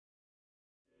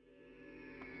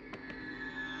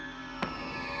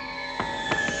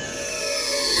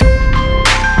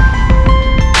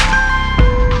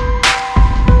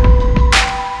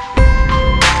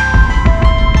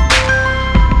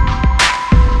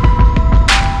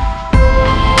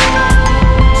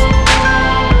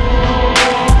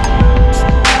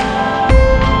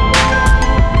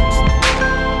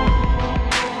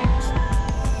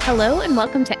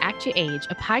welcome to Act Your Age,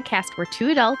 a podcast where two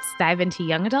adults dive into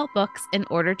young adult books in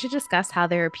order to discuss how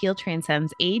their appeal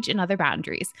transcends age and other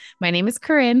boundaries. My name is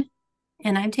Corinne.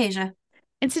 And I'm Tasia.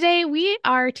 And today we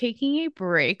are taking a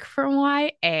break from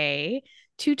YA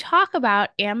to talk about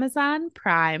Amazon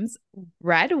Prime's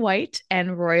Red, White,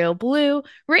 and Royal Blue,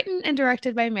 written and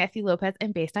directed by Matthew Lopez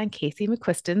and based on Casey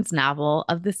McQuiston's novel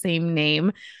of the same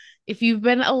name. If you've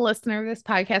been a listener of this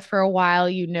podcast for a while,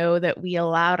 you know that we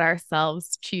allowed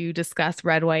ourselves to discuss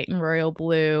Red, White, and Royal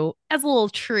Blue as a little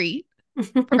treat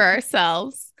for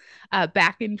ourselves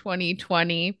back in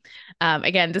 2020.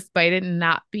 Again, despite it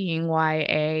not being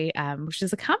YA, which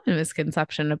is a common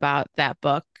misconception about that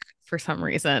book for some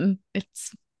reason.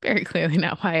 It's very clearly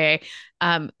not YA.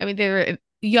 I mean, they're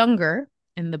younger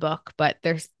in the book, but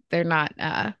they're not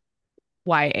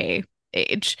YA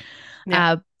age.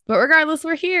 Yeah. But regardless,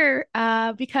 we're here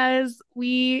because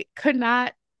we could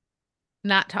not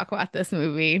talk about this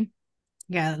movie.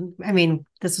 Yeah. I mean,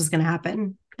 this was going to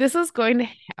happen. This was going to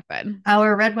happen.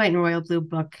 Our Red, White, and Royal Blue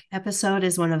book episode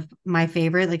is one of my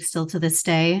favorite, like still to this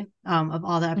day, of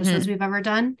all the episodes we've ever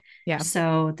done. Yeah.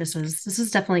 So this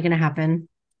was definitely going to happen.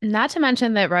 Not to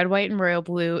mention that Red, White, and Royal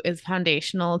Blue is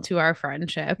foundational to our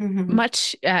friendship,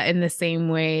 much in the same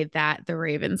way that The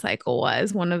Raven Cycle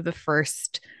was one of the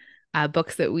first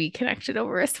books that we connected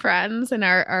over as friends in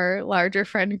our larger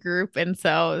friend group. And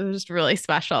so it was just really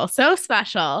special. So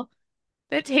special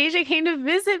that Tasia came to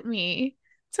visit me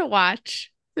to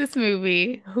watch this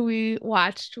movie, which we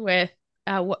watched with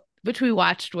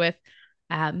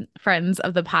friends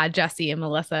of the pod, Jesse and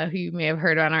Melissa, who you may have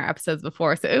heard on our episodes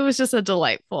before. So it was just a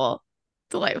delightful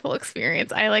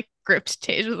experience. I like gripped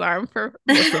Tasia's arm for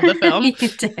most of the film. You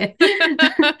did.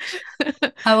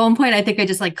 At one point, I think I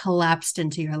just like collapsed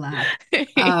into your lap,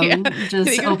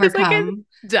 just overcome.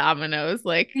 Like dominoes,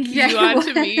 like you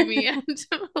onto me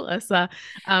onto Melissa.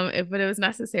 But it was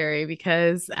necessary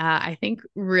because I think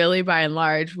really by and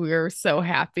large we were so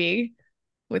happy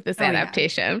with this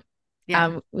adaptation.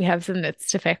 Yeah. We have some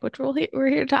nits to pick, which we're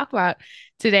here to talk about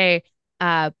today.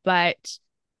 So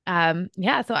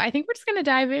I think we're just going to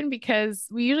dive in because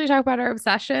we usually talk about our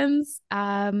obsessions.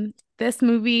 This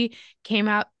movie came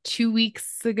out 2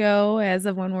 weeks ago as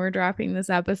of when we're dropping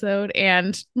this episode,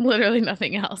 and literally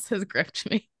nothing else has gripped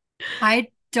me. I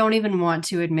don't even want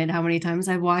to admit how many times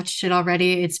I've watched it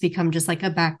already. It's become just like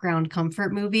a background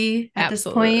comfort movie at this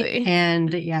point.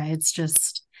 And yeah, it's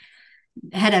just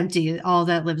head empty. All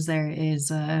that lives there is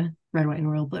Red, White,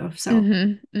 and Royal Blue. So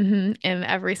and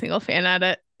every single fan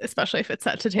edit, especially if it's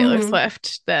set to Taylor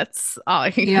Swift, that's all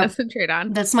I can concentrate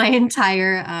on. That's my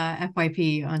entire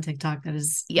FYP on TikTok. That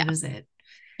is it.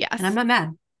 Yes. And I'm not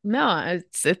mad. No,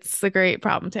 it's a great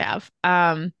problem to have.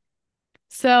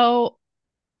 So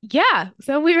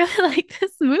we really like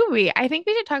this movie. I think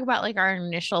we should talk about like our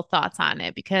initial thoughts on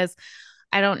it because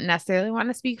I don't necessarily want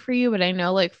to speak for you, but I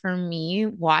know like for me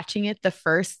watching it the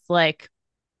first like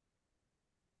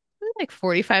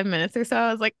 45 minutes or so,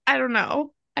 I was like, I don't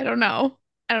know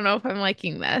if I'm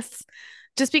liking this,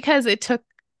 just because it took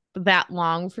that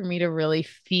long for me to really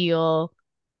feel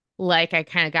like I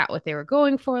kind of got what they were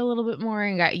going for a little bit more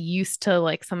and got used to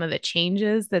like some of the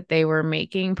changes that they were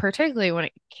making, particularly when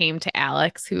it came to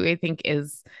Alex, who I think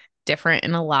is different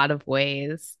in a lot of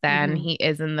ways than he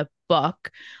is in the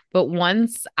book. But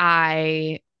once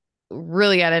I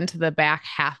really got into the back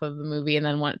half of the movie and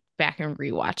then went back and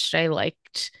rewatched, I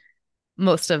liked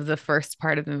most of the first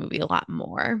part of the movie a lot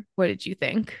more. What did you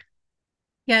think?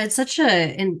 Yeah, it's such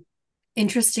an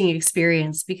interesting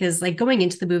experience because like going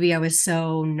into the movie, I was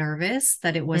so nervous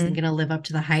that it wasn't going to live up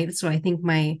to the hype. So I think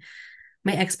my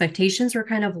expectations were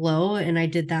kind of low, and I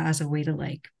did that as a way to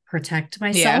like protect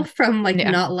myself from like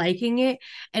not liking it.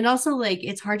 And also like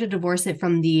it's hard to divorce it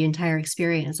from the entire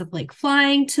experience of like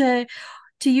flying to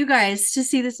you guys to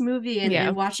see this movie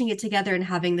and watching it together and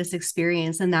having this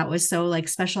experience. And that was so like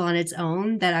special on its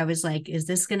own that I was like, is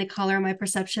this going to color my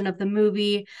perception of the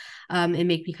movie and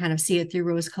make me kind of see it through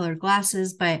rose colored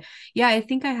glasses? But yeah, I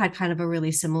think I had kind of a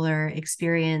really similar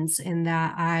experience in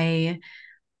that I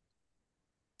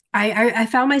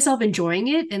found myself enjoying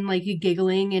it and like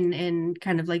giggling and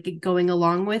kind of like going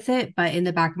along with it, but in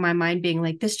the back of my mind being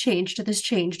like, this changed, and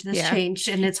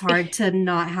it's hard to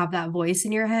not have that voice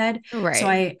in your head. Right. So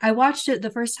I watched it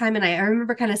the first time, and I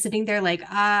remember kind of sitting there like,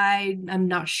 I'm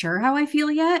not sure how I feel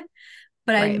yet.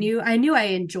 But I knew I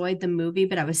enjoyed the movie,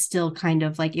 but I was still kind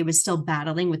of like, it was still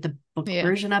battling with the book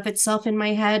version of itself in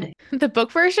my head. The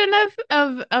book version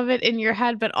of it in your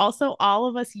head, but also all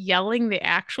of us yelling the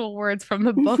actual words from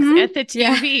the books at the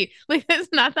TV. Like that's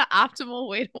not the optimal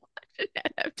way to watch an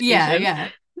adaptation. Yeah.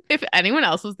 If anyone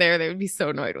else was there, they would be so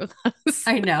annoyed with us.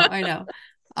 I know.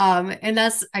 And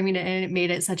that's, I mean, and it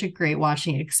made it such a great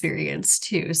watching experience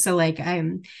too. So like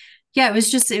yeah, it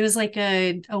was like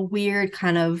a weird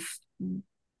kind of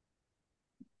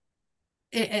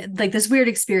like this weird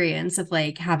experience of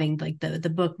like having like the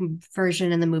book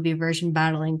version and the movie version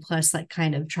battling, plus like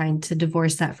kind of trying to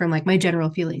divorce that from like my general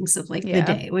feelings of like the Yeah.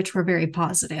 day, which were very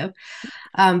positive.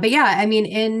 But yeah, I mean,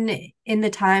 in the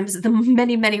times, the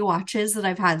many watches that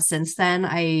I've had since then,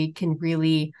 I can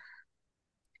really,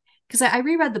 because I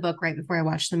reread the book right before I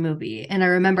watched the movie. And I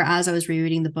remember as I was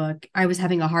rereading the book, I was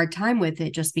having a hard time with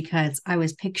it just because I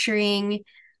was picturing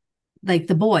like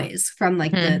the boys from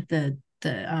like Mhm. the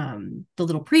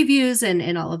little previews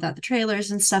and all of that, the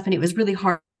trailers and stuff. And it was really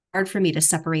hard for me to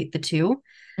separate the two.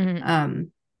 Mhm.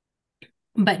 Um,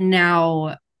 but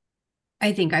now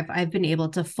I think I've been able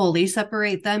to fully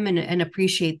separate them and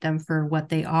appreciate them for what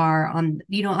they are on,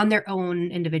 you know, on their own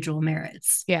individual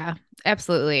merits. Yeah,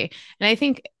 absolutely. And I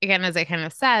think, again, as I kind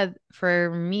of said,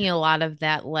 for me, a lot of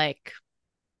that like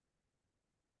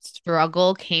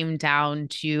struggle came down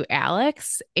to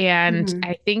Alex. And Mm-hmm.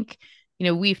 I think,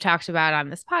 we've talked about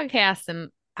on this podcast and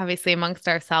obviously amongst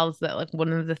ourselves that like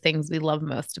one of the things we love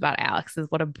most about Alex is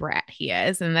what a brat he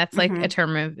is. And that's like a Mm-hmm.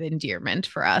 term of endearment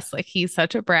for us. Like he's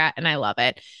such a brat and I love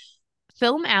it.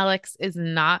 Film Alex is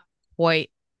not quite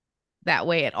that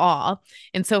way at all.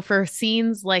 And so for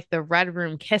scenes like the Red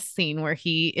Room kiss scene where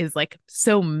he is like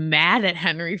so mad at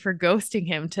Henry for ghosting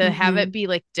him, to have it Mm-hmm. be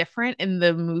like different in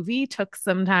the movie took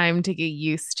some time to get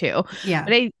used to. Yeah.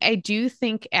 But I do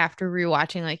think after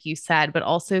rewatching, like you said, but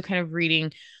also kind of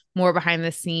reading more behind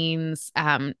the scenes,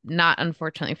 not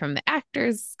unfortunately from the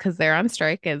actors because they're on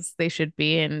strike as they should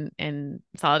be in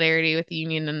solidarity with the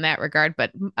union in that regard, but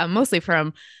mostly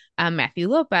from Matthew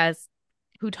Lopez,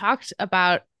 who talked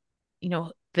about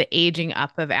the aging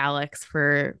up of Alex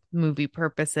for movie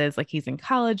purposes. Like he's in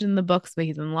college in the books, but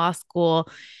he's in law school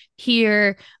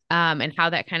here, and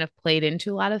how that kind of played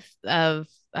into a lot of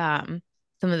some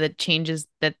of the changes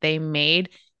that they made.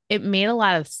 It made a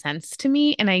lot of sense to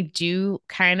me, and I do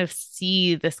kind of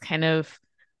see this kind of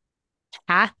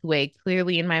pathway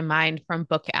clearly in my mind from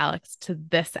book Alex to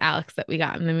this Alex that we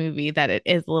got in the movie, that it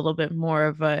is a little bit more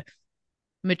of a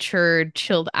matured,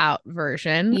 chilled out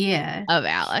version Yeah. of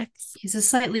Alex. He's a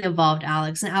slightly evolved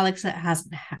Alex, and Alex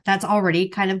that's already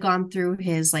kind of gone through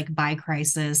his like bi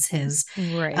crisis,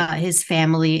 Right. his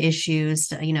family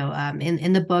issues. You know,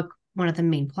 in the book, one of the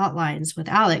main plot lines with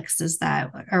Alex is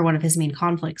that, or one of his main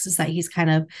conflicts is that he's kind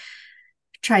of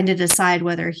trying to decide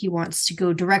whether he wants to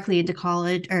go directly into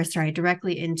college, or sorry,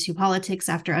 directly into politics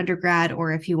after undergrad,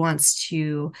 or if he wants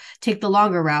to take the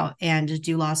longer route and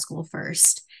do law school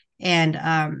first. And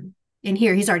in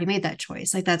here he's already made that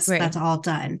choice. Like Right. that's all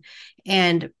done.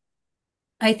 And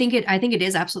I think it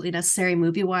is absolutely necessary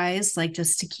movie wise, like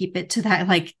just to keep it to that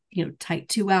like, you know, tight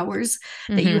 2 hours,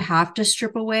 that you Mm-hmm. have to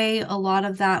strip away a lot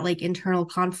of that like internal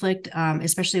conflict,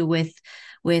 especially with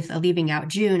leaving out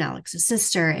June, Alex's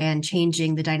sister, and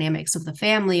changing the dynamics of the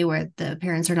family where the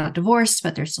parents are not divorced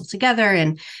but they're still together.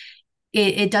 And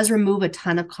it does remove a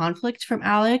ton of conflict from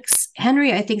Alex.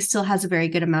 Henry, I think, still has a very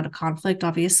good amount of conflict,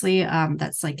 obviously.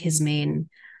 That's like his main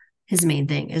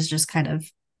thing is just kind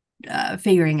of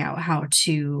figuring out how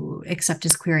to accept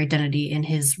his queer identity in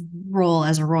his role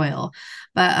as a royal.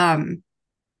 But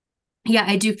yeah,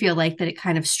 I do feel like that it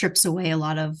kind of strips away a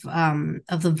lot of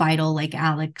the vital like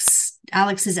Alex's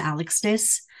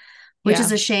Alexness, which is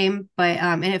Yeah. a shame. But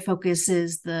and it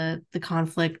focuses the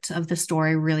conflict of the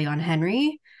story really on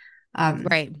Henry,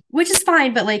 Right. which is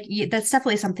fine. But like that's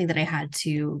definitely something that I had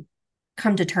to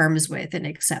come to terms with and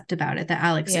accept about it. That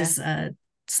Alex Yeah. is a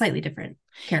slightly different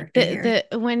character here.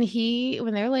 The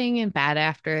when they're laying in bed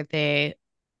after they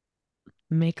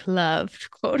make love, to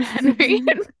quote Henry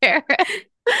Do in Paris.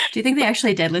 you think they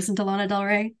actually did listen to Lana Del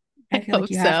Rey? I I feel like hope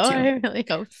you so. have I to. really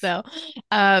hope so.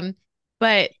 Um,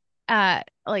 but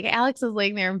like Alex is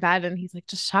laying there in bed and he's like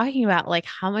just talking about like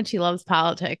how much he loves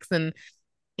politics. And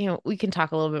we can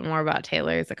talk a little bit more about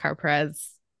Taylor Zakhar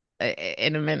Perez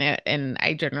in a minute. And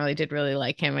I generally did really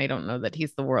like him. I don't know that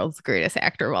he's the world's greatest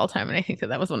actor of all time. And I think that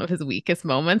that was one of his weakest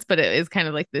moments, but it is kind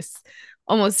of like this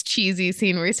almost cheesy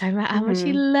scene where he's talking about how much he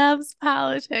Mm-hmm. loves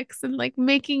politics and like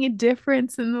making a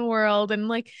difference in the world. And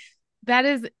like that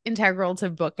is integral to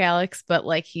book Alex, but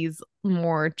like he's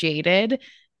more jaded.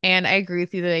 And I agree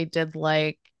with you that I did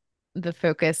like the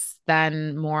focus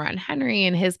then more on Henry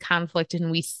and his conflict.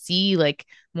 And we see like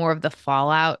more of the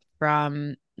fallout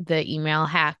from the email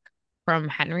hack from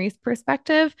Henry's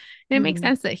perspective. And it makes Mm-hmm.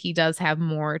 sense that he does have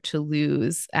more to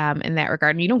lose in that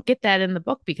regard. And you don't get that in the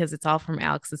book because it's all from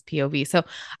Alex's POV. So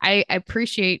I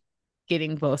appreciate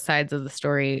getting both sides of the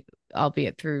story,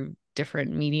 albeit through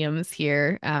different mediums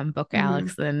here, book Mhm.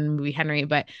 Alex and movie Henry,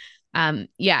 but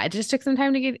yeah, it just took some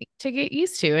time to get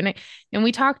used to. And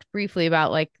we talked briefly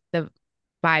about like the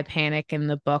bi panic in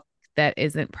the book that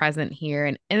isn't present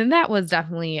here. And that was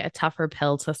definitely a tougher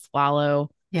pill to swallow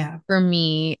Yeah. for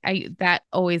me. I that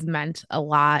always meant a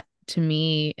lot to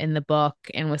me in the book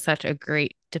and was such a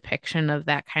great depiction of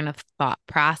that kind of thought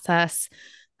process.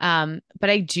 But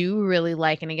I do really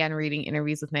like, and again, reading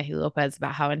interviews with Matthew Lopez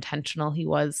about how intentional he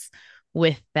was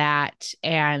with that.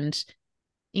 And,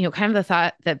 kind of the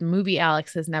thought that movie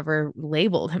Alex has never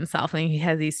labeled himself. I mean, he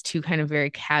has these two kind of very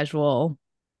casual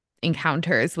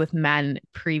encounters with men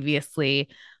previously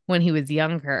when he was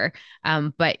younger.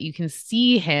 But you can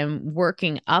see him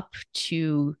working up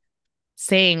to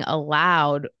saying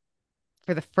aloud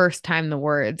for the first time the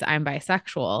words "I'm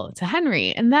bisexual" to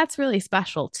Henry, and that's really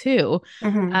special too,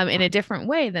 Mhm. in a different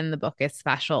way than the book is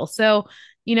special. So,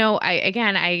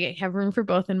 I have room for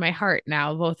both in my heart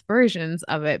now, both versions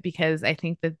of it, because I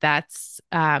think that that's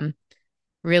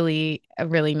really a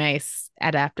really nice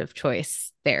adaptive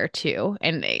choice there too.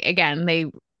 And again,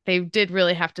 they did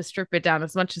really have to strip it down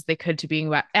as much as they could to being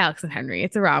about Alex and Henry.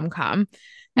 It's a rom-com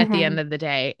at the end Mhm. of the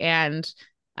day, and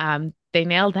they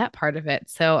nailed that part of it.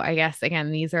 So I guess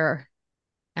again, these are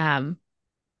um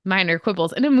minor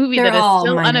quibbles in a movie They're that is all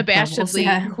still minor quibbles. unabashedly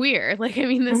Yeah. queer. Like, I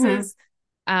mean, this Mhm. is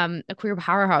a queer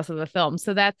powerhouse of a film.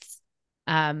 So that's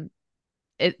um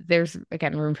there's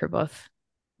again room for both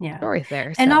Yeah. stories there.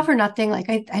 And So not for nothing, like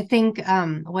I think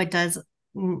what does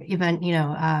even,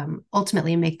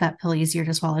 ultimately make that pill easier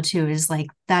to swallow too is like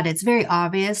that it's very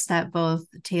obvious that both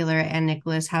Taylor and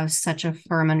Nicholas have such a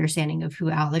firm understanding of who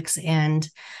Alex and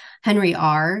Henry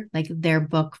are, like their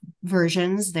book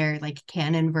versions, their like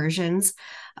canon versions,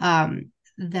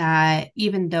 that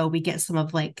even though we get some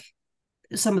of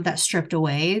that stripped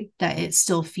away, that it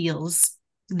still feels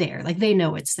there. Like they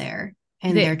know it's there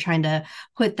and they they're trying to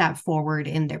put that forward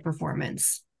in their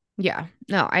performance. Yeah,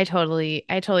 no, I totally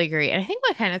agree. And I think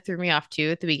what kind of threw me off too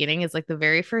at the beginning is like the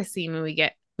very first scene when we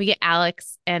get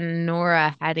Alex and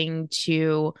Nora heading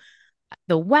to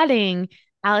the wedding.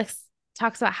 Alex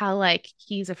talks about how like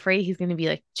he's afraid he's going to be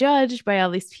like judged by all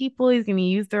these people. He's going to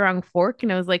use the wrong fork.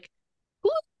 And I was like,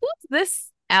 who's this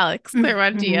Alex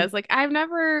Claremont Mm-hmm. Diaz? Like I've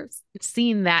never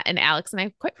seen that in Alex, and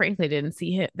I quite frankly didn't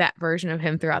see that version of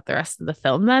him throughout the rest of the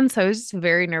film. Then, so I was just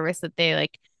very nervous that they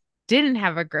like didn't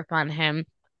have a grip on him.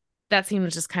 That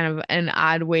seems just kind of an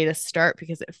odd way to start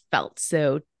because it felt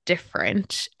so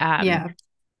different Yeah.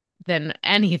 than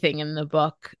anything in the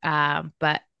book.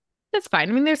 But that's fine.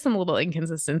 I mean, there's some little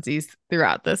inconsistencies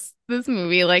throughout this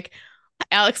movie. Like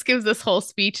Alex gives this whole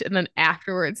speech, and then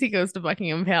afterwards he goes to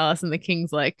Buckingham Palace, and the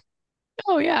king's like,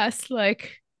 "Oh yes,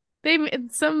 like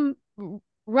some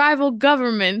rival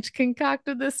government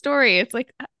concocted this story." It's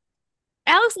like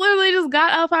Alex literally just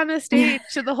got up on the stage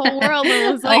to the whole world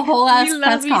and was A like, whole "We ass love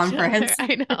press each other." conference.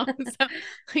 I know. So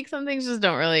like some things just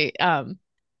don't really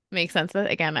make sense. But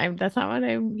again, I'm that's not what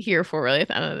I'm here for really at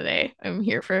the end of the day. I'm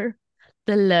here for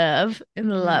the love. And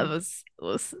the love Mhm.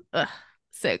 was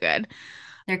so good.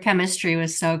 Their chemistry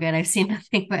was so good. I've seen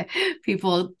nothing but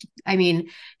people. I mean,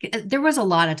 there was a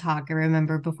lot of talk. I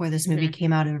remember before this movie Mhm.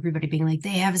 came out of everybody being like, they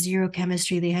have zero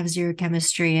chemistry, they have zero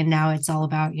chemistry. And now it's all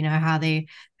about, how they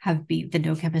have beat the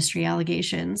no chemistry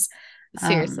allegations.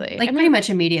 Seriously. I Like pretty mean, much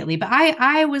immediately. But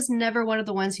I was never one of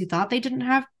the ones who thought they didn't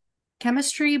have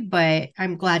chemistry, but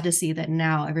I'm glad to see that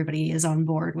now everybody is on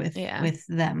board with yeah. with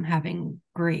them having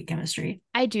great chemistry.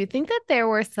 I do think that there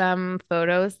were some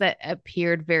photos that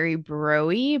appeared very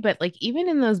bro-y, but like even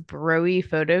in those bro-y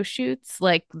photo shoots,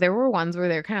 like there were ones where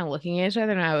they're kind of looking at each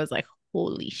other and I was like,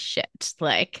 holy shit,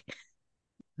 like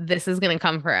this is gonna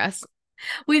come for us.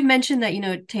 We've mentioned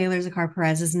that, Taylor Zakar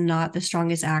Perez is not the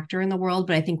strongest actor in the world,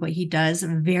 but I think what he does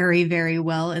very, very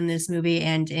well in this movie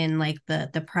and in like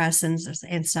the press and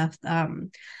stuff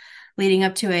leading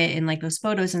up to it and like those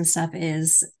photos and stuff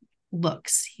is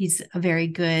looks. He's a very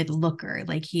good looker.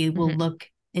 Like he will Mhm. look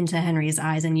into Henry's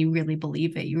eyes and you really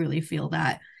believe it. You really feel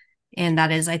that. And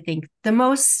that is, I think, the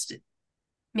most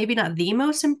maybe not the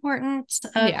most important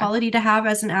Yeah. quality to have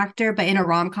as an actor, but in a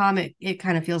rom com, it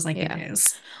kind of feels like it Yeah.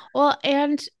 is. Well,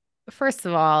 and first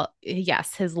of all,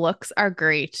 yes, his looks are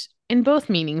great in both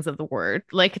meanings of the word.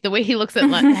 Like the way he looks at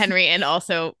Henry and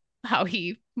also how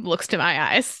he looks to my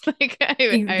eyes. Like I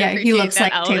Yeah, he appreciate looks that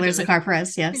like element Taylor of it. Zakar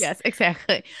Perez. Yes. Yes,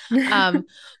 exactly. Um,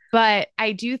 but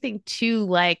I do think too,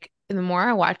 like the more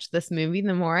I watch this movie,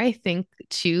 the more I think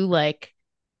too, like,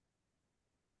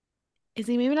 is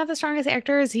he maybe not the strongest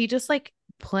actor? Is he just like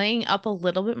playing up a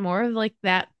little bit more of like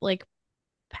that like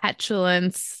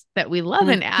petulance that we love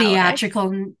in The Alex?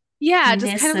 theatrical. Yeah,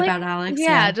 just kind of like, about Alex.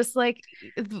 yeah, Yeah. just like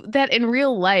that in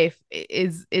real life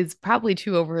is probably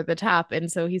too over the top.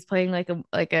 And so he's playing like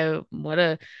a what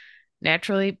a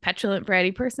naturally petulant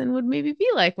bratty person would maybe be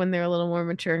like when they're a little more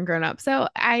mature and grown up. So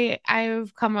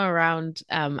I've come around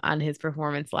on his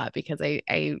performance a lot because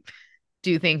I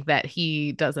do think that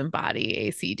he does embody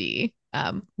ACD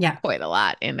Yeah. quite a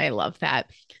lot, and I love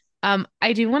that.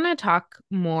 I do want to talk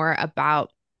more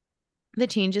about the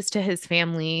changes to his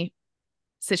family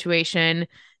situation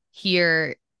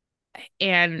here,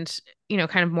 and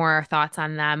kind of more our thoughts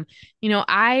on them.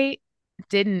 I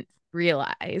didn't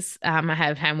realize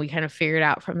ahead of time. We kind of figured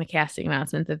out from the casting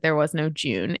announcement that there was no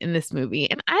June in this movie,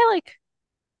 and I like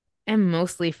am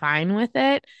mostly fine with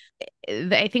it.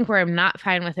 I think where I'm not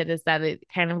fine with it is that it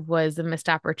kind of was a missed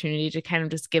opportunity to kind of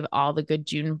just give all the good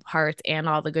June parts and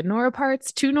all the good Nora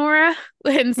parts to Nora.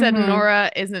 Instead, Mm-hmm.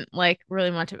 Nora isn't like really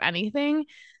much of anything.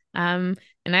 And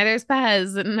neither is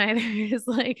Pez, and neither is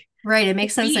like Right. It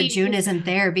makes sense that June Phoebe. isn't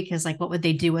there because, like, what would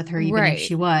they do with her even if Right.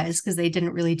 she was? Because they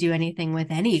didn't really do anything with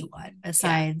anyone Yeah.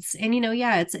 besides. And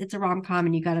yeah, it's a rom com,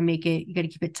 and you got to make it. You got to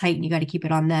keep it tight, and you got to keep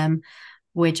it on them,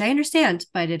 which I understand,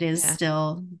 but it is Yeah.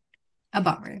 still a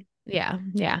bummer. Yeah,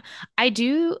 yeah. I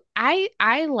do I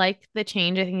like the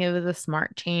change. I think it was a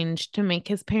smart change to make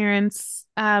his parents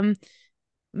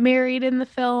married in the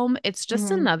film. It's just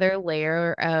Mm-hmm. another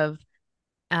layer of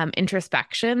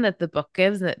introspection that the book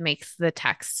gives that makes the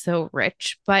text so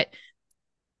rich. But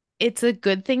it's a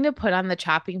good thing to put on the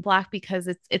chopping block because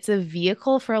it's a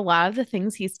vehicle for a lot of the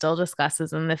things he still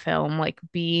discusses in the film, like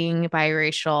being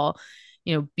biracial,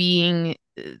 being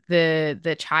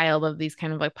the child of these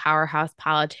kind of like powerhouse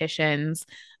politicians.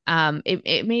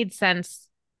 It made sense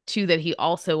too that he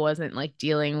also wasn't like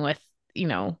dealing with, you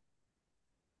know,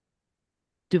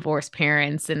 divorced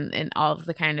parents and all of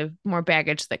the kind of more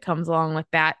baggage that comes along with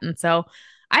that. And so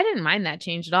I didn't mind that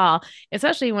change at all,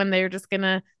 especially when they're just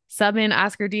gonna sub in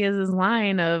Oscar Diaz's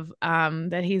line of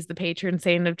that he's the patron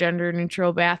saint of gender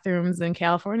neutral bathrooms in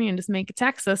California and just make it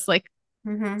Texas. Like,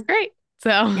 Mm-hmm. it's great. So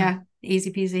Yeah,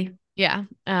 easy peasy. yeah.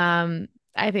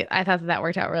 I thought that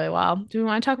worked out really well. Do we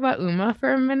want to talk about Uma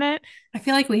for a minute? I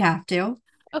feel like we have to.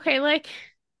 Okay, like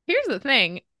here's the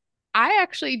thing. I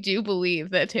actually do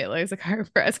believe that Taylor Zakhar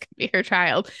Perez could be her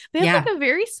child. They have like Yeah. a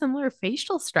very similar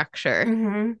facial structure.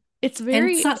 Mm-hmm. It's And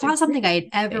it's it's not something very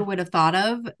I ever interesting. would have thought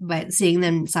of, but seeing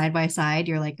them side by side,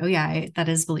 you're like, oh yeah, that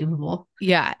is believable.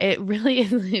 Yeah, it really is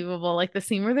believable. Like the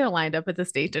scene where they're lined up at the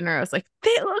state dinner, I was like,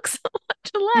 they look so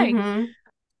much alike.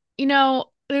 Mm-hmm.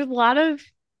 There's a lot of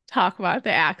talk about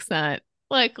the accent.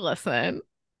 Like, listen,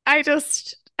 I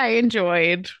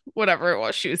enjoyed whatever it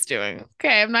was she was doing.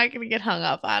 Okay, I'm not gonna get hung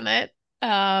up on it. It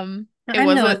I'm no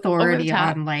wasn't over the authority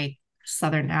top. on like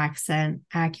Southern accent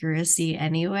accuracy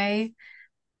anyway,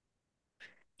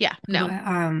 Yeah, but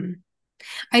no.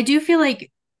 I do feel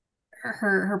like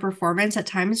her performance at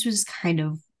times was kind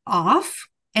of off,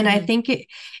 and I Hmm. think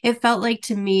it felt like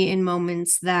to me in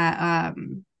moments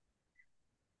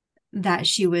that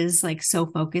she was like so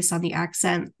focused on the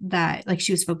accent that like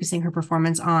she was focusing her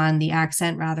performance on the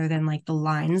accent rather than like the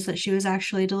lines that she was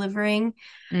actually delivering.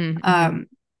 Mm-hmm. um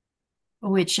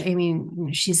which I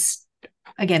mean, she's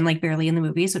again like barely in the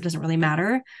movie, so it doesn't really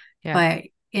matter, Yeah. but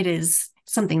it is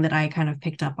something that I kind of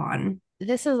picked up on.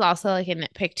 This is also like a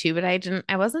nitpick too, but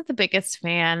I wasn't the biggest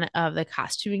fan of the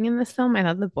costuming in this film. I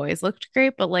thought the boys looked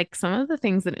great, but like some of the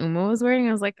things that Uma was wearing,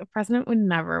 I was like, a president would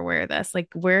never wear this. Like,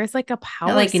 where's like a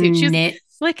power Like a suit? She was knit.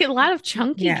 like a lot of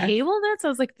chunky Yeah. cable knits. I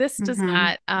was like, this does Mm-hmm.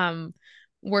 not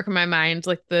work in my mind.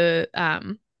 Like the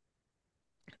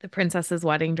princess's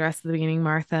wedding dress at the beginning,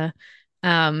 Martha,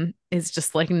 is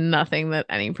just like nothing that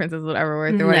any princess would ever wear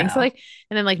at their wedding. So No. like,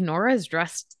 and then like Nora is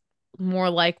dressed more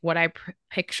like what I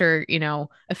picture, a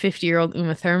 50-year-old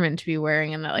Uma Thurman to be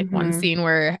wearing in that like one Mm-hmm. scene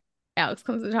where Alex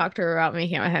comes to talk to her about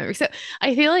making out with Henry. So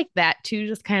I feel like that too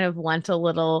just kind of lent a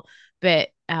little bit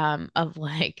of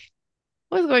like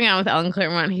what's going on with Ellen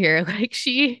Claremont here. Like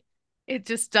it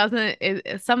just doesn't.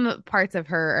 Some parts of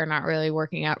her are not really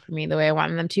working out for me the way I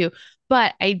wanted them to.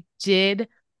 But I did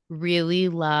really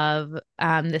love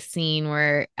the scene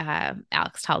where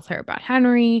Alex tells her about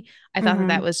Henry. I thought that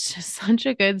that Mm-hmm. was just such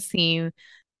a good scene.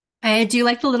 I do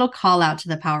like the little call out to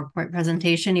the PowerPoint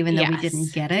presentation, even though we didn't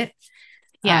Yes. get it.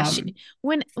 Yeah, um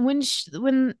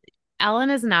when Ellen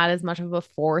is not as much of a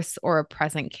force or a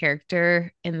present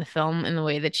character in the film in the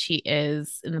way that she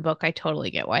is in the book, I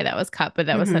totally get why that was cut, but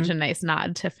that was such mm-hmm. a nice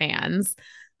nod to fans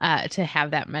to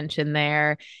have that mentioned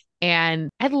there. And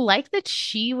I like that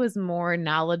she was more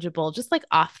knowledgeable, just like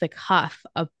off the cuff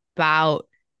about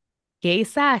gay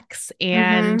sex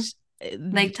and Mm-hmm.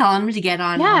 Like telling him to get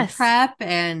on yes, prep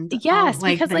and all yes,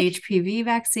 like because the like HPV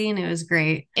vaccine. It was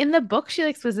great. in the book she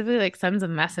like specifically like sends a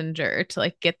messenger to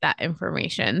like get that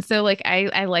information. So like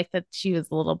I like that she was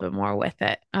a little bit more with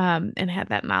it and had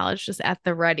that knowledge just at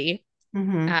the ready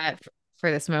Mm-hmm.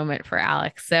 for this moment for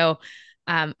Alex. So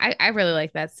I really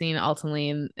like that scene ultimately,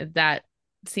 and that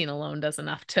scene alone does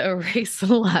enough to erase a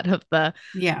lot of the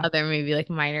Yeah. other maybe like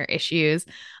minor issues.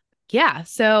 Yeah,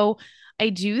 so I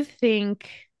do think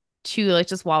too, like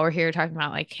just while we're here talking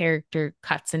about like character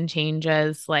cuts and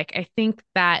changes, like I think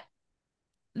that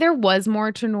there was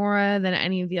more to Nora than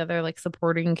any of the other like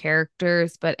supporting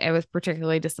characters, but I was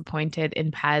particularly disappointed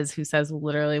in Pez, who says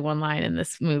literally one line in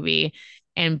this movie,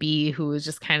 and B, who was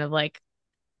just kind of like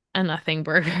a nothing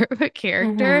burger of a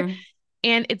character. Mm-hmm.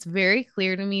 And it's very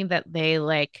clear to me that they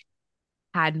like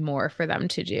had more for them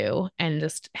to do and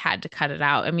just had to cut it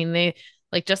out. I mean, they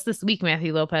like just this week,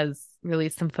 Matthew Lopez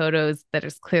released some photos that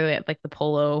is clearly at like the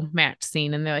polo match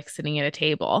scene and they're like sitting at a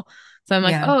table. So I'm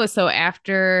like, Yeah. oh, so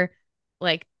after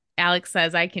like Alex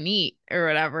says I can eat or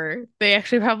whatever, they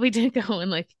actually probably did go and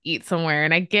like eat somewhere.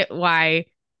 And I get why,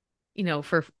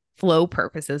 for flow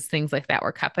purposes, things like that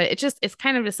were cut, but it's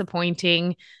kind of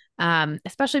disappointing.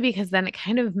 Especially because then it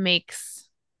kind of makes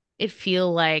it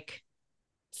feel like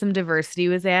some diversity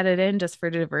was added in just for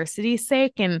diversity's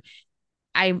sake. And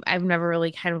I've never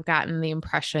really kind of gotten the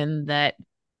impression that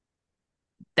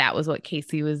that was what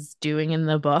Casey was doing in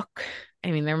the book.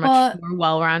 I mean, they're much Well, more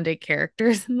well-rounded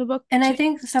characters in the book and I too.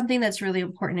 think something that's really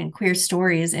important in queer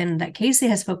stories and that Casey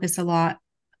has focused a lot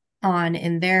on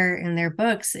in their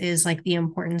books is like the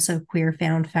importance of queer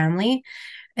found family.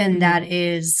 And Mm-hmm. that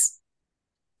is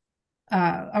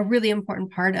a really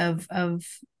important part of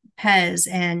Pez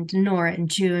and Nora and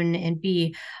June and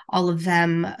B, all of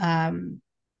them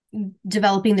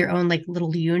developing their own like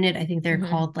little unit. I think they're Mm-hmm.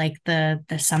 called like the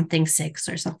something six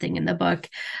or something in the book.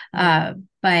 Yeah.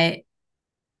 But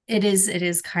it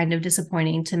is kind of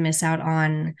disappointing to miss out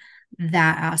on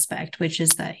that aspect, which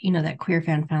is that that queer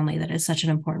fan family that is such an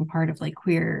important part of like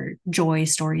queer joy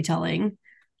storytelling.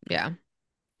 Yeah.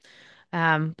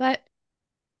 But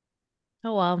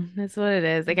oh well, that's what it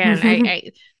is. Again,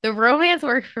 I the romance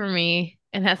worked for me,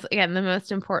 and that's again the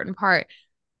most important part.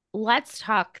 Let's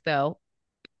talk though,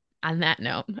 on that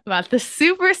note, about the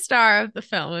superstar of the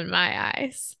film in my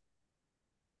eyes,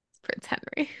 Prince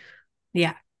Henry.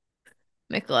 Yeah.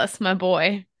 Nicholas, my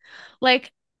boy.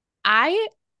 Like, I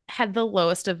had the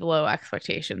lowest of low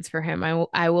expectations for him.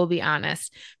 I will be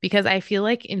honest, because I feel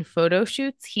like in photo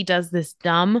shoots, he does this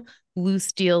dumb blue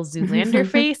steel Zoolander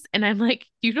face. And I'm like,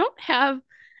 you don't have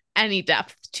any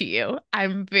depth to you.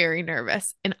 I'm very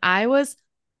nervous. And I was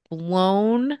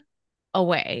blown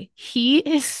away. He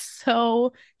is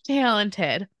so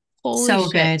talented. Holy So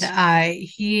good. shit.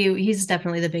 He's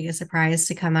definitely the biggest surprise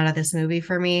to come out of this movie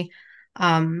for me.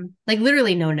 Like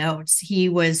literally no notes. He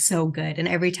was so good. And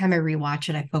every time I rewatch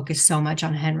it, I focus so much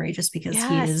on Henry just because he is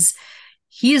Yes.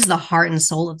 he is the heart and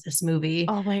soul of this movie.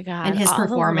 Oh my And God. his All the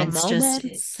little performance just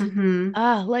moments.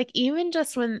 mhm. Like even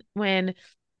just when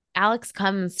Alex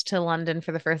comes to London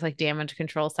for the first like damage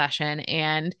control session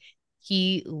and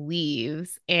he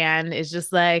leaves and is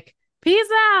just like, peace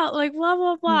out, like blah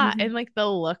blah blah. And like the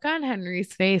look on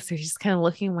Henry's face, he's just kind of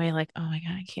looking away, like, oh my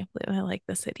God, I can't believe I like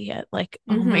this idiot. Like,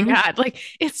 oh my Mhm. God, like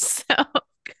it's so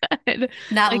good.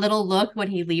 That Like, little look when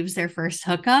he leaves their first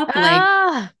hookup, like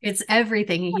ah, it's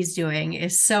everything he's doing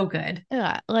is so good.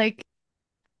 yeah, like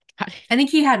God. I think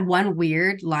he had one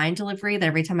weird line delivery that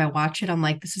every time I watch it, I'm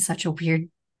like, this is such a weird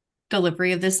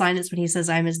delivery of this line. Is when he says,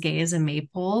 I'm as gay as a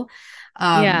maypole.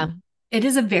 Yeah. It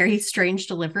is a very strange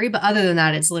delivery, but other than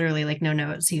that, it's literally like no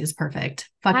notes. He was perfect.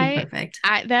 Fucking I perfect.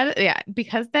 that yeah,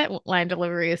 because that line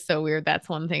delivery is so weird, that's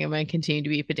one thing I'm going to continue to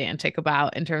be pedantic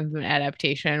about in terms of an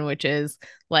adaptation, which is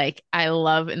like I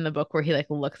love in the book where he like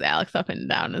looks Alex up and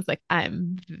down and is like,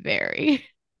 I'm very,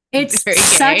 It's very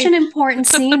such an gay. important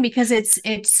scene because it's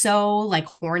so like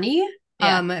horny.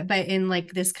 Yeah. But in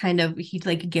like this kind of he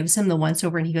like gives him the once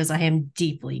over and he goes, I am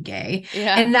deeply gay.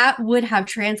 Yeah. And that would have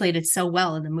translated so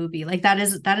well in the movie. Like that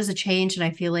is a change. And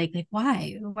I feel like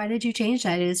why? Why did you change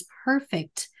that? It is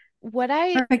perfect. What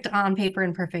I Perfect on paper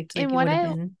and perfect like and it what would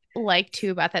have I been. like too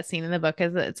about that scene in the book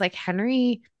is that it's like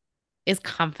Henry is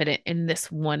confident in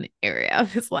this one area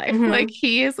of his life. Like Mm-hmm.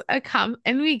 he is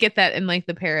and we get that in like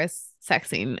the Paris sex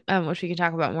scene, which we can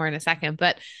talk about more in a second.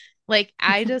 But like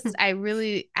I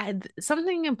really had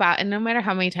something about, and no matter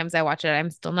how many times I watch it, I'm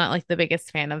still not like the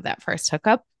biggest fan of that first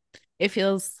hookup. It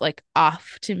feels like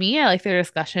off to me. I like their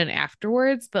discussion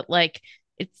afterwards, but like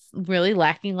it's really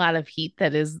lacking a lot of heat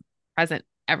that is present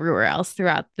everywhere else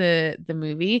throughout the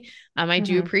movie. I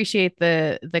do Mm-hmm. appreciate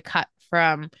the cut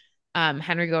from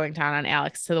Henry going down on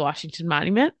Alex to the Washington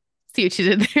Monument. See what you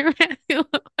did there, Matthew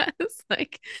Lopez.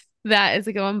 Like that is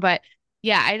a good one. But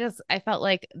yeah, I felt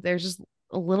like there's just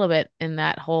a little bit in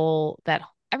that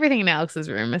everything in Alex's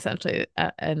room essentially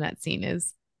in that scene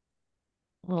is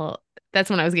well, that's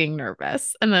when I was getting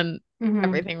nervous. And then Mhm.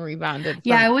 everything rebounded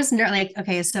Yeah, from I was like,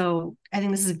 okay, so I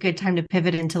think this is a good time to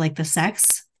pivot into like the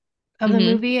sex of the hmm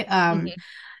movie.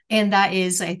 And that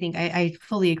is, I think I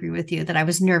fully agree with you that I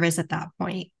was nervous at that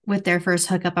point with their first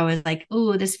hookup. I was like,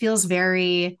 oh, this feels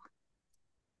very,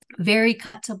 very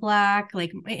cut to black.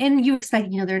 Like, and you expect,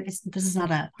 this is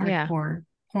not a yeah. hardcore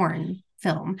porn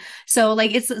film. So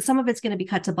like some of it's going to be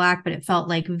cut to black, but it felt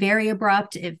like very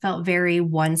abrupt. It felt very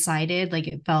one-sided. Like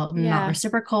it felt not Yeah.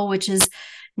 reciprocal, which is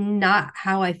not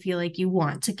how I feel like you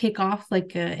want to kick off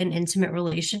like an intimate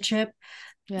relationship.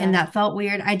 And Yeah. that felt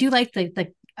weird. I do like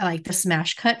the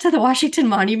smash cut to the Washington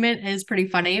Monument is pretty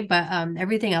funny, but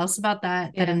everything else about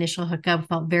that Yeah. initial hookup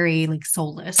felt very like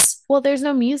soulless. Well, there's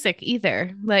no music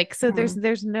either. Like, so there's Mhm.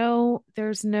 there's no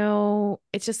there's no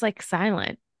it's just like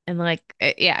silent and like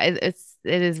yeah, it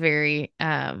is very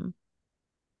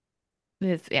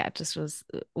it's yeah, it just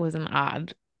was an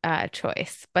odd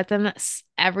choice. But then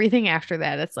everything after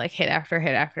that, it's like hit after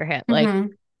hit after hit. Like, Mhm.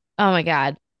 oh my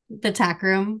God. The tack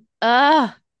room.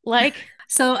 Like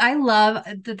So I love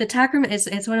the tack room is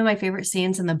it's one of my favorite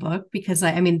scenes in the book because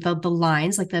I mean the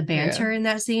lines like the yeah. banter in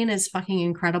that scene is fucking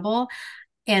incredible.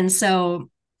 And so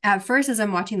at first, as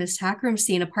I'm watching this tack room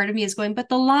scene, a part of me is going, but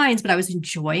the lines, but I was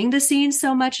enjoying the scene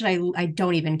so much and I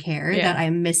don't even care that Yeah.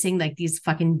 I'm missing like these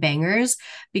fucking bangers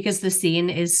because the scene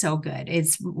is so good.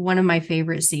 It's one of my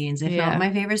favorite scenes, if not Yeah.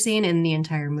 my favorite scene in the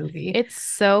entire movie. It's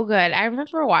so good. I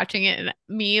remember watching it and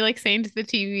me like saying to the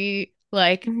TV,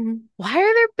 like, Mhm. why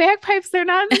are there bagpipes? They're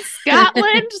not in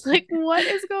Scotland. Like, what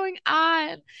is going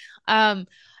on? Um,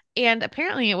 and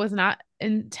apparently it was not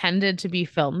intended to be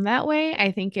filmed that way.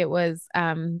 I think it was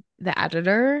the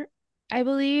editor, I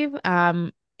believe,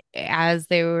 as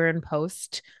they were in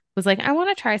post, was like, I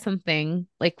want to try something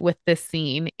like with this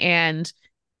scene. And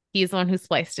he's the one who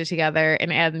spliced it together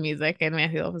and added the music, and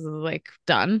Matthew Lopez is like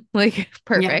done, like Yeah.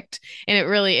 perfect. And it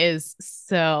really is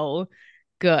so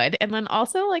good. And then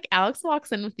also like Alex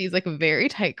walks in with these like very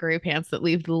tight gray pants that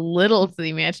leave little to the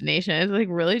imagination. It's like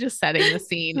really just setting the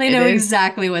scene. They It know is,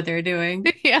 exactly what they're doing.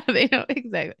 yeah, they know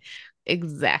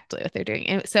exactly what they're doing.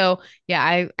 And so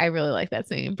yeah, I really like that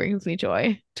scene. It brings me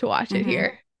joy to watch it Mhm.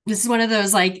 here. This is one of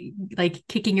those like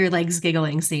kicking your legs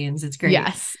giggling scenes. It's great.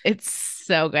 Yes, it's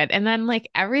so good. And then like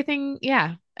everything,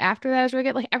 yeah, after that is really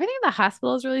good. Like everything in the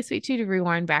hospital is really sweet too, to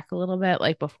rewind back a little bit,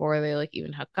 like before they like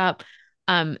even hook up.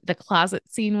 The closet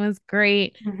scene was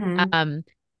great. Mhm. Um,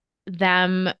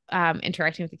 them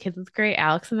interacting with the kids was great.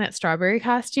 Alex in that strawberry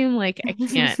costume, like I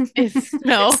can't. It's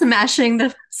so Smashing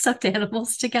the stuffed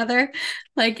animals together,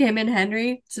 like him and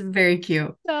Henry. It's very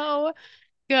cute. so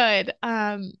good.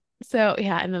 So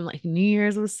yeah, and then like New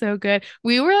Year's was so good.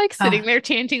 We were like sitting Oh, there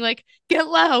chanting like get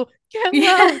low, get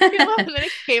low, get low. yeah. And then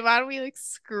it came on and we like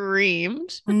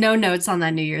screamed. No notes on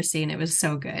that New Year's scene. It was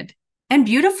so good and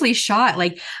beautifully shot.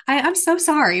 Like, I'm so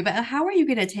sorry, but how are you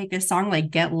going to take a song like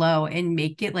Get Low and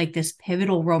make it like this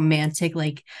pivotal romantic,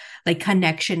 like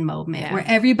connection moment Yeah. where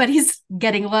everybody's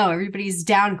getting low, everybody's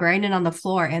down, grinding on the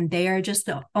floor, and they are just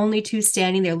the only two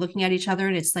standing there looking at each other.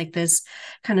 And it's like this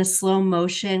kind of slow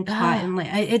motion caught Ah, in like,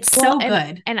 it's well, so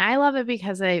good. and I love it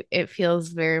because it feels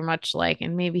very much like,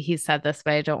 and maybe he said this,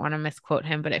 but I don't want to misquote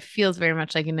him, but it feels very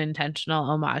much like an intentional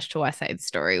homage to West Side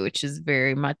Story, which is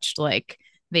very much like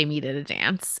they meet at a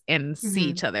dance and see Mm-hmm.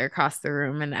 each other across the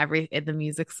room, and the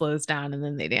music slows down, and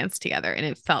then they dance together, and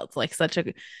it felt like such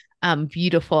a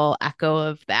beautiful echo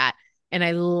of that, and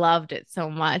I loved it so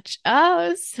much. Oh, it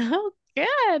was so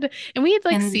good, and we had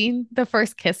like And seen the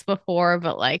first kiss before,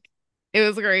 but like it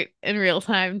was great in real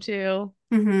time too.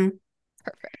 mm-hmm.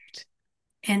 Perfect.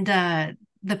 and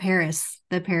the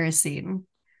Paris scene.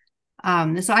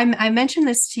 So I mentioned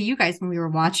this to you guys when we were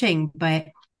watching, but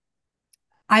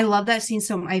I love that scene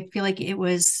so I feel like it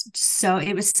was so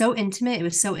intimate. It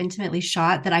was so intimately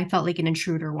shot that I felt like an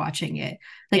intruder watching it.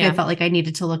 Like I Yeah. felt like I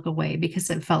needed to look away because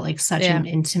it felt like such Yeah. an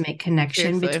intimate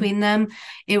connection Seriously. between them.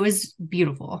 It was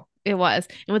beautiful. It was.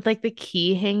 And with like the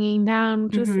key hanging down,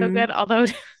 which was so Mm-hmm. good. Although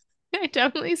I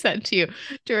definitely said to you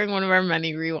during one of our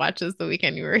many rewatches the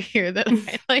weekend you were here that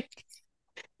I like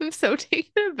I'm so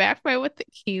taken aback by what the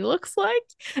key looks like.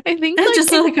 I think like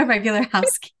Just like a regular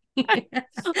house key.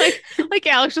 like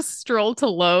Alex just strolled to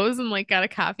Lowe's and like got a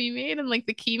coffee made and like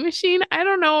the key machine. I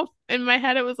don't know if in my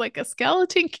head it was like a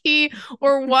skeleton key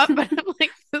or what, but I'm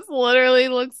like, this literally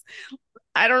looks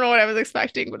I don't know what I was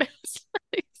expecting, but it was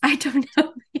I don't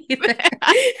know either.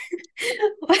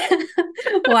 like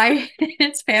why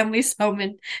his family's home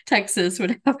in Texas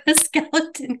would have a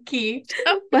skeleton key.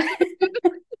 But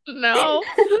No,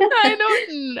 I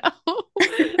don't know.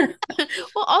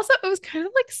 Well, also it was kind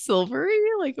of like silvery,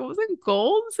 like it wasn't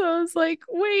gold. So I was like,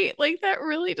 wait, like that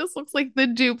really just looks like the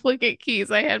duplicate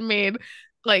keys I had made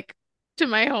like to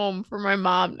my home for my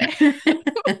mom.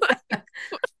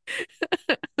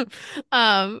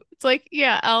 It's like,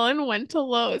 yeah, Ellen went to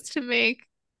Lowe's to make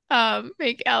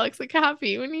Alex a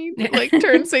copy when he like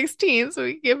turned 16 so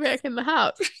he could get back in the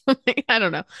house. I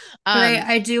don't know. But Um,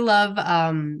 I do love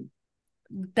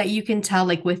that you can tell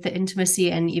like with the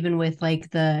intimacy and even with like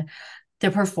the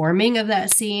performing of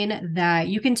that scene that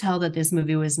you can tell that this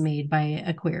movie was made by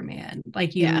a queer man.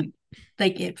 Like yeah. you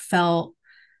like it felt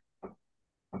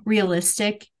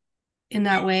realistic in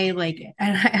that way. Like,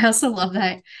 and I also love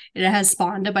that it has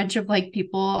spawned a bunch of like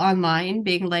people online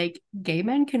being like, gay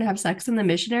men can have sex in the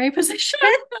missionary position.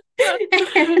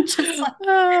 And just like,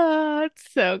 Oh,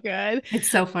 it's so good. it's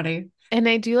so funny. And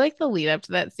I do like the lead up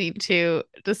to that scene too,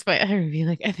 despite her being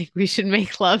like, I think we should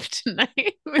make love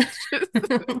tonight. Which is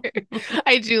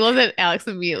I do love that Alex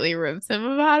immediately rips him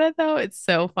about it though. It's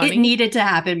so It funny. needed to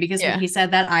happen because when Yeah. he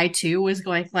said that, I too was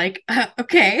going like,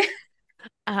 okay.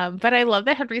 But I love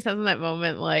that Henry says in that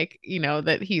moment, like,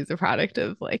 that he's a product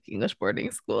of like English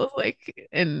boarding schools, like,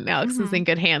 and Alex is in Mhm.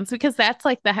 good hands because that's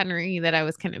like the Henry that I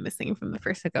was kind of missing from the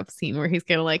first hookup scene where he's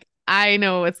kind of like, I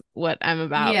know it's what I'm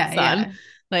about, Yeah, son. yeah.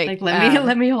 Like Like,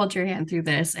 let me hold your hand through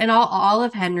this. And all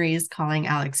of Henry's calling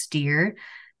Alex dear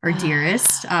or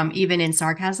dearest, even in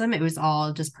sarcasm, it was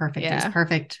all just perfect. It was yeah.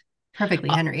 perfect, perfectly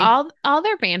Henry. All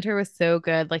their banter was so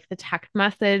good. Like the text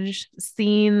message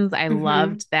scenes, I Hmm.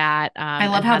 loved that. I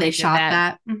love And how how they they did shot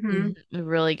that. that. Hmm.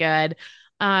 Really good.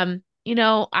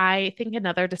 I think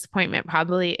another disappointment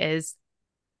probably is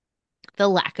the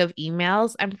lack of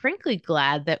emails. I'm frankly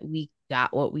glad that we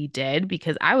got what we did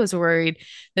because I was worried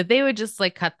that they would just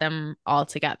like cut them all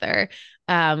together.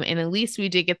 And at least we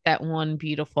did get that one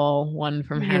beautiful one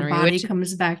from Your Henry, body which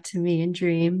comes back to me in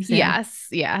dreams. Yeah. yes,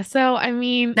 yeah. So I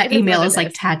mean, it That is what email it is like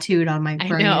is. tattooed on my I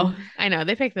know, brain. I know.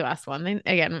 They picked the best one.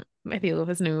 Again, Matthew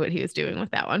Lucas knew what he was doing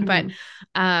with that one, but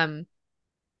Hmm. um,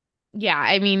 yeah.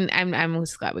 I mean, I'm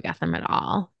just glad we got them at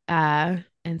all. And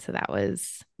so that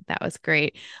was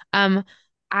great.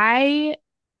 I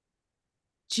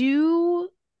do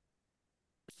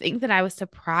think that I was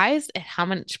surprised at how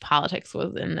much politics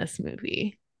was in this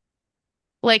movie.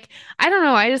 Like, I don't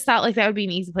know. I just thought like that would be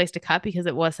an easy place to cut because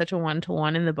it was such a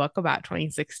one-to-one in the book about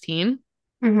 2016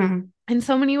 Hmm. in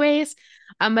so many ways.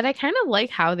 But I kind of like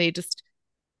how they just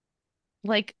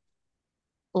like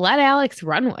let Alex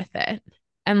run with it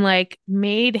and like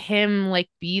made him like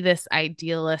be this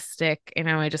idealistic,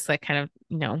 I just like kind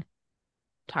of,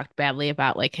 talked badly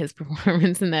about like his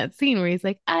performance in that scene where he's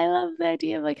like, I love the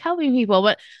idea of like helping people.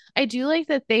 But I do like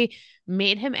that they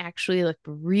made him actually like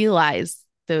realize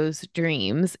those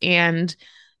dreams and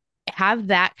have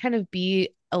that kind of be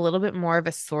a little bit more of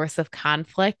a source of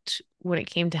conflict when it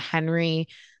came to Henry.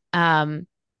 Um,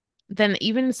 then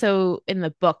even so in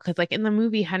the book, because like in the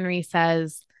movie, Henry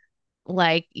says,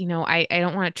 like, I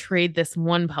don't want to trade this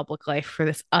one public life for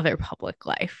this other public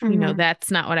life. Hmm. That's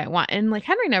not what I want. And like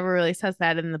Henry never really says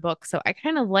that in the book. So I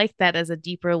kind of like that as a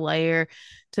deeper layer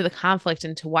to the conflict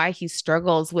and to why he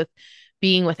struggles with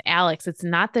being with Alex. It's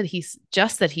not that he's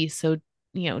so,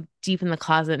 deep in the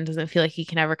closet and doesn't feel like he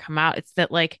can ever come out. It's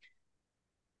that like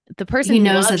the person He he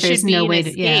knows loves that there's should no be an way to,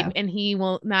 escape yeah. and he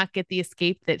will not get the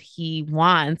escape that he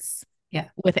wants Yeah.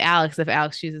 with Alex if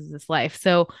Alex chooses this life.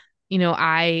 So,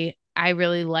 I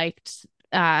really liked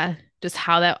just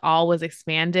how that all was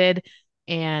expanded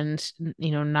and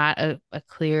not a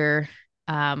clear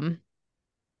um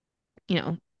you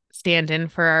know stand-in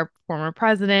for our former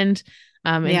president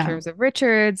in Yeah. terms of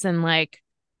Richards and like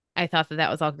I thought that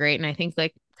was all great and I think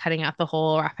like cutting out the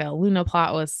whole Raphael Luna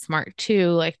plot was smart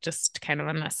too, like just kind of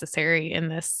unnecessary in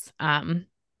this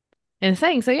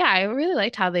thing. So yeah, I really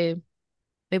liked how they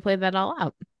played that all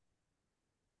out.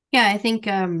 Yeah, I think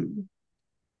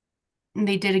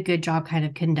they did a good job kind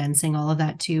of condensing all of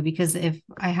that too, because if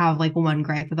I have like one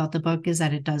gripe about the book is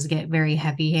that it does get very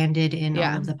heavy handed in all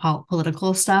Yeah. of the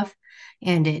political stuff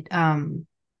and it kind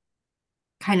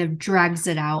of drags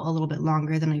it out a little bit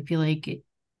longer than I feel like it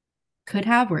could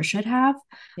have or should have.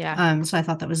 Yeah. So I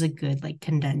thought that was a good like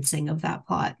condensing of that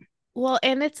plot. Well,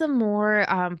 and it's a more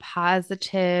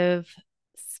positive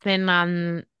spin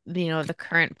on the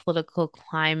current political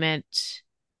climate.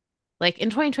 Like in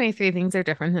 2023, things are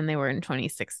different than they were in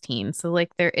 2016. So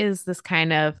like there is this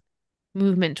kind of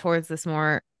movement towards this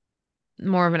more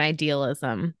of an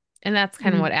idealism. And that's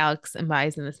kind of what Mhm. Alex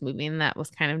embodies in this movie. And that was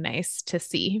kind of nice to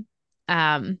see.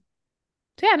 Um,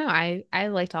 So yeah, no, I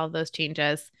liked all of those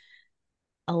changes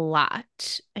a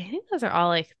lot. I think those are all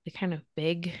like the kind of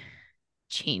big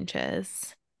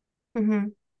changes Hmm.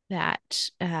 that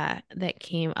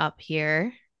came up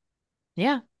here.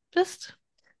 Yeah, just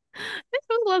I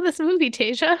just love this movie,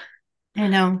 Tasia. I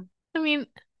know. I mean,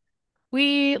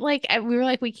 we were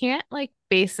like we can't like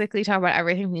basically talk about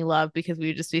everything we love because we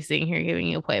would just be sitting here giving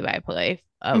you a play by play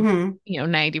of Hmm.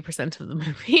 90% of the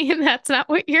movie and that's not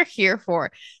what you're here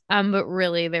for. But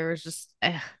really there was just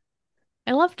I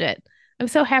loved it. I'm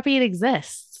so happy it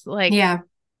exists. Like Yeah.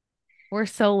 we're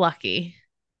so lucky.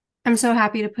 I'm so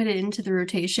happy to put it into the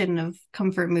rotation of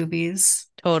comfort movies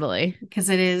Totally. because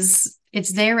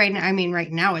it's there right now. I mean,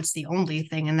 right now it's the only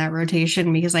thing in that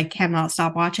rotation because I cannot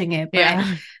stop watching it. But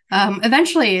Yeah.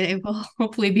 eventually it will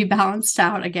hopefully be balanced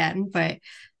out again. But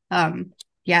um,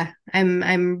 yeah,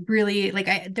 I'm really like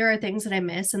there are things that I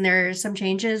miss, and there are some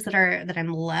changes that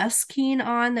I'm less keen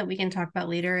on that we can talk about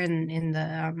later in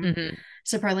the Hmm.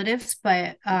 superlatives.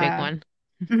 But Big one.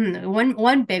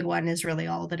 one big one is really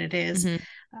all that it is.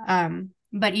 Hmm.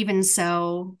 But even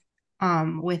so,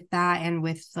 with that and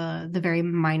with the very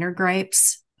minor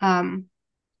gripes,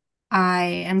 I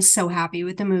am so happy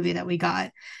with the movie that we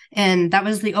got. And that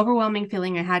was the overwhelming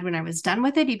feeling I had when I was done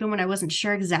with it, even when I wasn't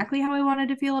sure exactly how I wanted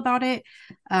to feel about it.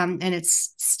 And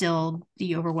it's still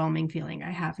the overwhelming feeling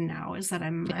I have now is that Yeah.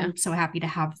 I'm so happy to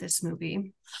have this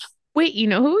movie. Wait, you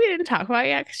know who we didn't talk about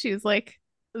yet? 'Cause she's like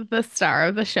the star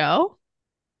of the show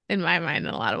in my mind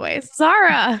in a lot of ways.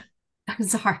 Zara.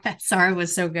 Zara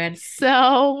was so good.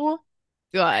 So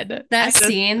good. I That just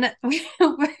scene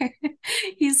where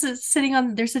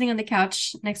they're sitting on the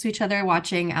couch next to each other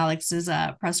watching Alex's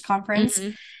press conference,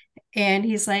 mhm. and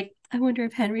he's like, I wonder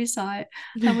if Henry saw it.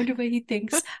 I wonder what he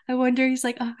thinks. I wonder. He's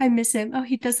like, oh, I miss him. Oh,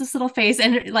 he does this little face,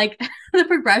 and like the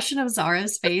progression of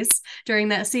Zara's face during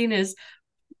that scene is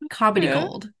comedy Yeah.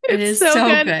 gold. It It's is so so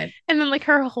good. good. And then like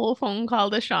her whole phone call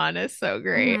to Sean is so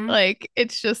great. Hmm. Like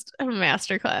it's just a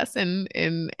masterclass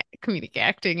in comedic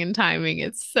acting and timing.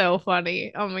 It's so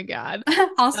funny. Oh my God.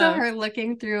 Also, Uh, her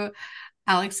looking through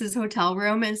Alex's hotel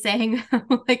room and saying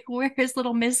like, "Where's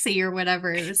little Missy?" or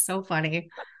whatever. It was so funny.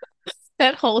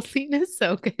 that whole scene is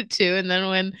so good too. And then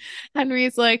when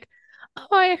Henry's like, "Oh,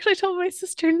 I actually told my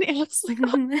sister," and Alex like,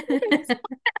 "Oh,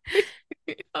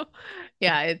 you know?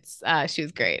 Yeah, it's she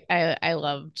was great. I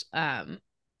loved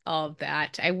all of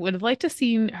that. I would have liked to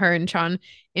seen her and Sean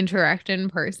interact in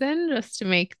person just to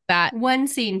make that One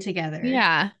scene together.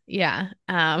 yeah.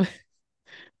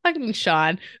 Fucking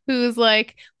Sean, who's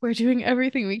like, we're doing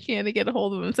everything we can to get a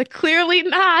hold of him. It's like, clearly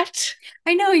not.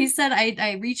 I know he said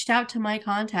I reached out to my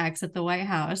contacts at the White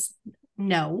House.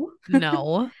 No.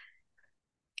 No,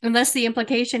 Unless the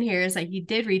implication here is that he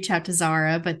did reach out to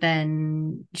Zara, but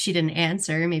then she didn't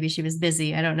answer. Maybe she was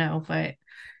busy. I don't know, but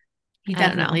he I don't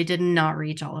know. definitely did not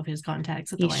reach all of his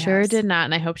contacts at the He White sure House. did not,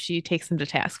 and I hope she takes him to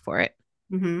task for it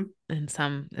Hmm. in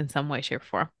some way, shape, or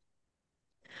form.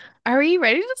 Are we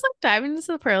ready to just like dive into the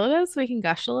superlatives so we can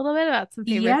gush a little bit about some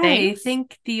favorite Yeah, I things?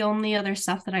 think the only other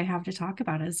stuff that I have to talk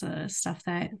about is stuff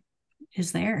that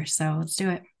is there. So let's do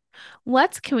it.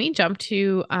 Can we jump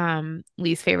to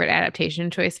least favorite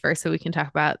adaptation choice first so we can talk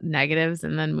about negatives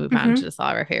and then move on to Hmm. just all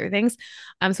of our favorite things?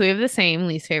 So we have the same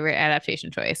least favorite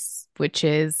adaptation choice, which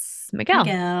is Miguel.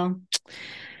 Miguel.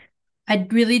 I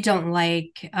really don't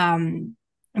like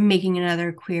making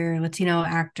another queer Latino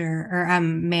actor or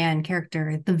man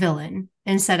character the villain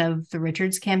instead of the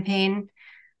Richards campaign.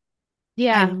 I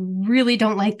Yeah. really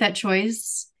don't like that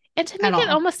choice And to at make it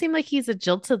all. almost seem like he's a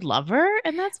jilted lover,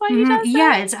 and that's why he Hmm. does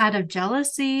Yeah, it. it's out of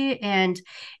jealousy and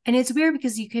it's weird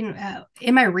because you can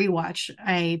in my rewatch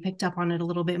I picked up on it a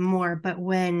little bit more, but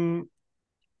when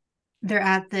they're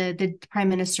at the prime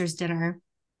minister's dinner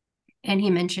and he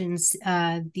mentions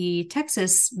the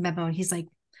Texas memo, he's like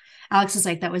Alex is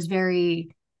like, that was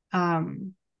very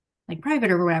um like private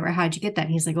or whatever. How'd you get that?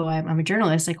 And he's like, oh, I'm a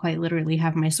journalist. I quite literally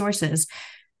have my sources.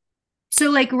 So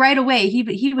like right away,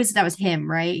 he was that was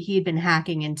him, right? He had been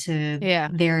hacking into Yeah.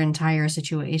 their entire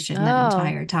situation that Oh,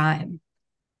 entire time.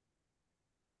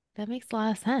 that makes a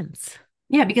lot of sense.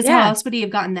 Yeah, because how Yeah. else would he have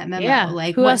gotten that memo? Yeah.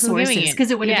 Like Who what else is giving sources? it?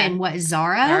 Because it would have Yeah. been what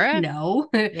Zara? Zara? No.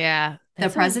 Yeah. The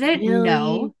That's a president? really,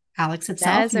 No. Alex that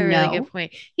himself? is a really good No.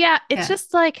 point. Yeah. It's Yeah.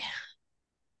 just like,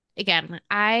 again,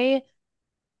 I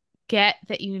get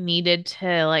that you needed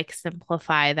to like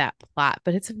simplify that plot,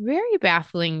 but it's a very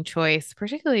baffling choice,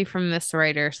 particularly from this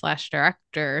writer slash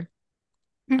director.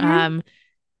 Mm-hmm. Um,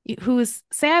 who's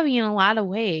savvy in a lot of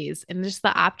ways, and just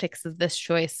the optics of this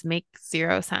choice make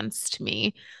zero sense to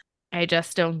me. I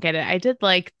just don't get it. I did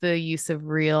like the use of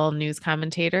real news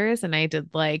commentators, and I did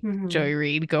like Mm-hmm. Joy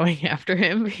Reid going after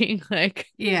him, being like,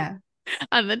 Yeah.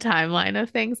 on the timeline of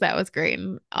things. That was great.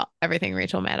 And everything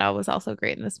Rachel Maddow was also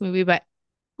great in this movie. But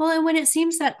Well, and when it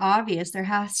seems that obvious, there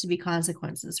has to be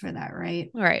consequences for that, right?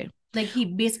 all right. Like he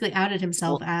basically outed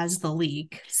himself Well, as the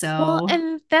leak. well, So,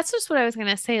 and that's just what I was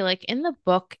gonna say. Like in the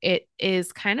book, it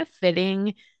is kind of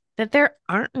fitting that there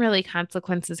aren't really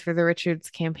consequences for the Richards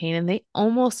campaign, and they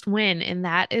almost win. And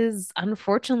that is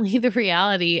unfortunately the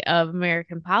reality of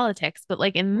American politics. But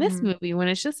like in this mhm. movie, when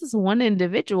it's just this one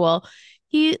individual,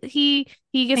 he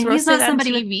gets And roasted on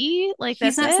TV. Like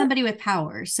he's that's not it. somebody with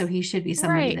power, so he should be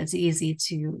somebody Right. that's easy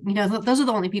to, those are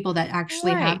the only people that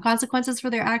actually have Right. consequences for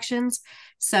their actions.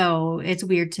 So it's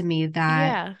weird to me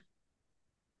Yeah.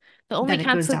 The only that it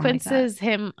goes down like consequence that. is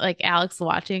him, like Alex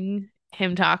watching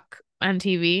him talk on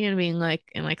TV and being like,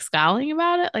 and like scowling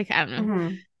about it. Like, I don't know.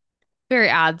 Hmm. Very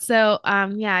odd. So,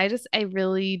 yeah, I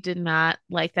really did not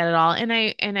like that at all. And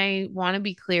I want to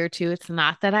be clear too. It's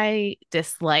not that I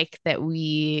dislike that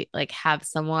we like have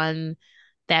someone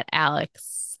that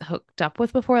Alex hooked up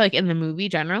with before, like in the movie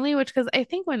generally, which because I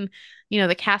think when,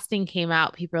 the casting came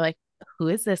out, people were like, who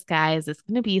is this guy? Is this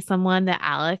going to be someone that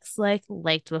Alex like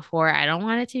liked before? I don't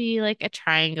want it to be like a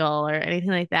triangle or anything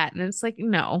like that. And it's like,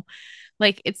 no.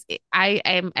 Like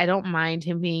I don't mind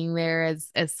him being there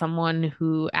as someone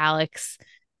who Alex,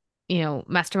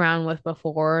 messed around with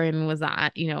before and was on,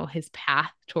 his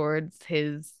path towards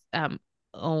his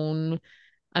own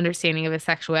understanding of his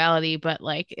sexuality, but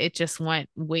like it just went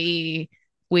way,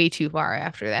 way too far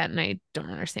after that, and I don't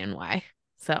understand why.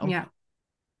 So Yeah.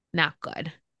 not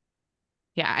good.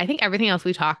 Yeah, I think everything else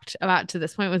we talked about to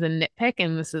this point was a nitpick,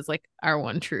 and this is like our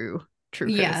one true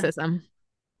Yeah. criticism.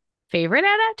 Favorite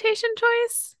adaptation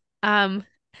choice?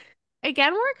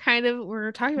 Again,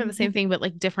 we're talking about the same thing, but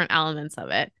like different elements of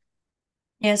it.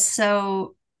 Yes.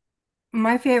 So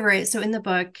my favorite, so in the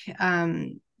book,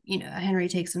 Henry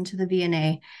takes him to the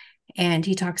V&A and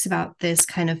he talks about this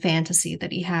kind of fantasy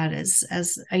that he had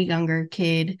as a younger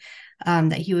kid,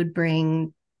 that he would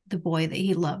bring the boy that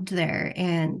he loved there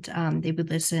and they would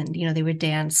listen, they would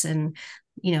dance and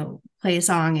play a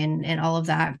song and all of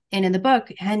that. And in the book,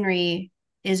 Henry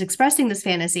is expressing this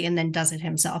fantasy and then does it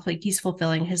himself, like he's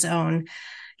fulfilling his own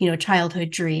childhood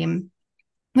dream,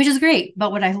 which is great.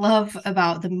 But what I love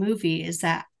about the movie is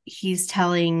that he's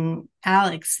telling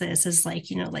Alex this as like,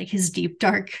 like his deep,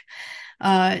 dark,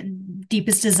 uh,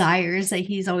 deepest desires, that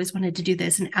he's always wanted to do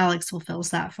this. And Alex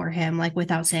fulfills that for him, like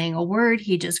without saying a word.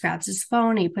 He just grabs his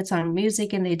phone, he puts on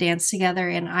music and they dance together.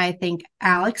 And I think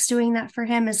Alex doing that for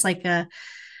him is like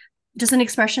just an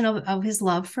expression of his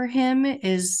love for him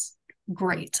is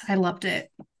great. I loved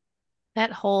it.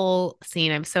 That whole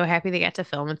scene, I'm so happy they got to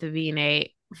film at the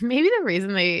V&A. Maybe the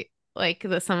reason they like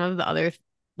some of the other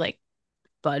like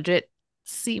budget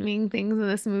seeming things in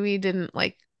this movie didn't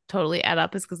like totally add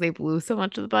up is because they blew so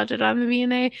much of the budget on the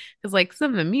V&A. Because like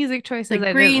some of the music The choices I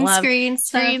didn't green love. screen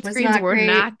stuff Green was screens not were great.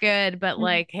 not good, but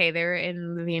like, hey, they were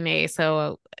in the V&A,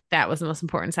 so that was the most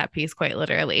important set piece, quite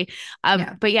literally.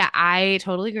 Yeah. But yeah, I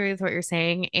totally agree with what you're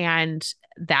saying, and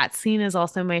that scene is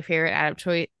also my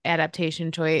favorite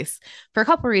adaptation choice for a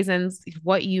couple reasons.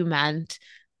 What you meant,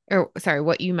 or sorry,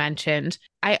 what you mentioned.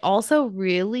 I also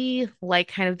really like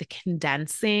kind of the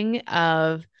condensing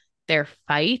of their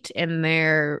fight and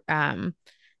their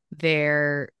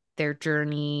their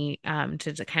journey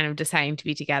to kind of deciding to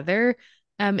be together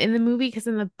in the movie, because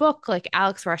in the book like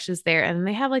Alex rushes there and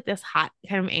they have like this hot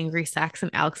kind of angry sex and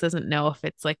Alex doesn't know if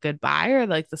it's like goodbye or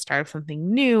like the start of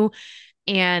something new.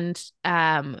 And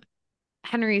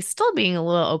Henry's still being a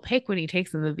little opaque when he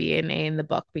takes in the V&A in the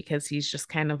book because he's just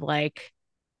kind of like,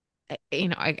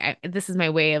 this is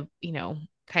my way of,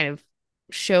 kind of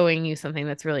showing you something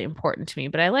that's really important to me.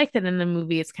 But I like that in the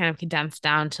movie, it's kind of condensed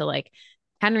down to like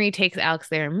Henry takes Alex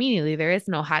there immediately. There is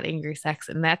no hot, angry sex.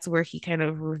 And that's where he kind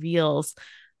of reveals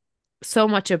so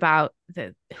much about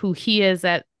who he is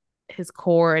at his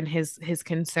core and his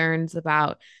concerns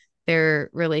about their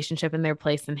relationship and their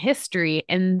place in history.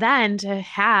 And then to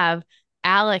have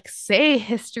Alex say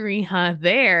history, huh,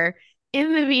 there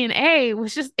in the V&A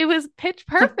was just, it was pitch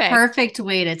The perfect. perfect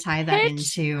way to tie that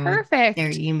Pitch into their perfect.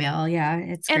 email. Yeah,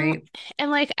 it's And great.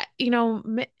 and like,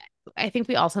 I think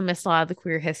we also missed a lot of the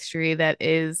queer history that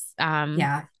is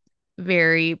Yeah.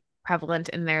 very prevalent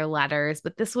in their letters,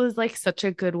 but this was like such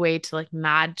a good way to like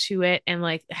nod to it and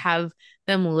like have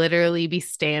them literally be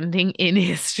standing in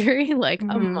history, like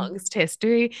Hmm. amongst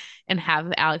history, and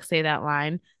have Alex say that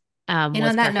line And was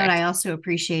on that note, perfect. I also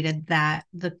appreciated that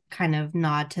the kind of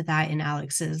nod to that in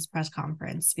Alex's press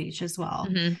conference speech as well.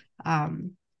 Hmm.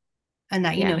 Um, and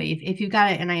that, Yeah, if you've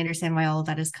got it, and I understand why all of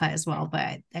that is cut as well,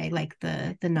 but I like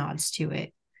the nods to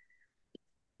it.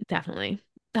 definitely.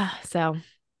 So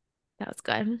that was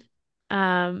good.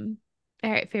 Um,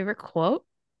 all right, favorite quote.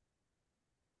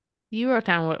 You wrote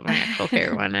down what my actual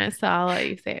favorite one is, so I'll let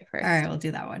you say it All right, first. we'll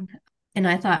do that one. And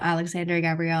I thought Alexander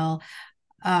Gabriel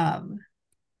um,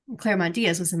 Claremont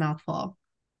Diaz was a mouthful.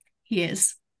 He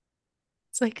is.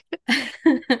 It's like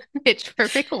pitch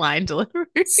perfect line delivery.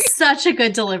 Such a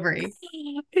good delivery.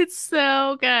 It's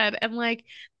so good. And like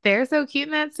they're so cute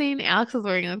in that scene. Alex is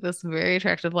wearing like this very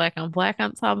attractive black on black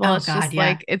ensemble. Oh It's God, just yeah.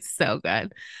 like it's so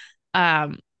good.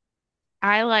 Um,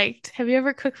 I liked, have you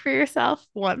ever cooked for yourself?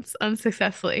 Once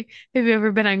unsuccessfully. Have you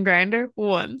ever been on Grinder?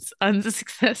 Once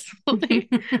unsuccessfully.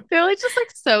 They're like just like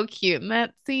so cute in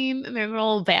that scene in their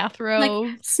little Like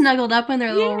bathrobes. snuggled up in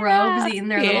their little robes, Yeah. eating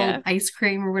their little Yeah. ice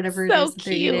cream or whatever it So is that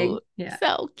they're eating. cute. Yeah.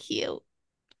 So cute.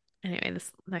 Anyway,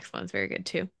 this next one's very good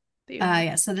too. Do you have?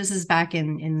 Yeah. So this is back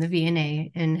in the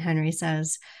V&A, and Henry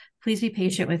says, "Please be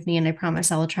patient with me, and I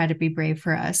promise I will try to be brave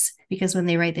for us. Because when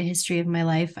they write the history of my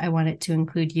life, I want it to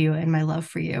include you and my love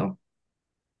for you."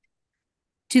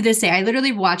 To this day, I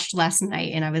literally watched last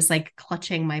night, and I was like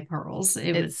clutching my pearls.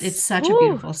 It's It's such a ooh.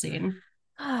 beautiful scene.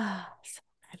 So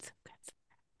good, so good,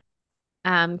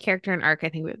 so good. Character and arc, I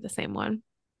think we have the same one.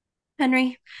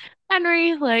 Henry.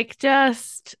 Henry, like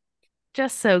just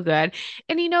so good.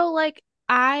 And like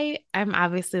I'm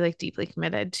obviously like deeply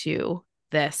committed to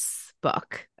this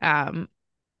book.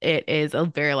 It is a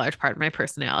very large part of my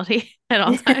personality at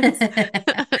all times.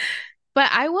 But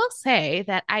I will say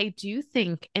that I do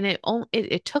think, and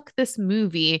it took this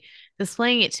movie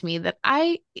displaying it to me that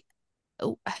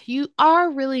you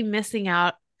are really missing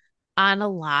out on a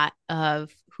lot of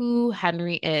who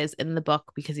Henry is in the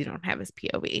book because you don't have his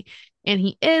POV. And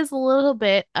he is a little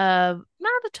bit of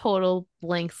not a total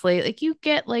blank slate. Like you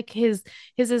get like his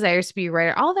desires to be a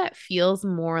writer. All that feels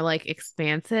more like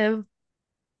expansive.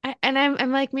 And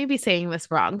I'm like maybe saying this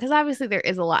wrong because obviously there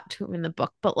is a lot to him in the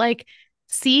book, but like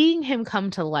seeing him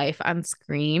come to life on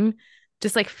screen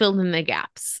just like filled in the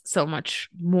gaps so much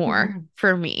more Mhm.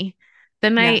 for me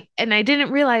than Yeah. I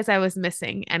didn't realize I was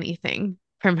missing anything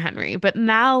from Henry. But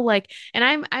now like and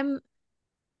I'm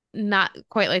not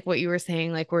quite like what you were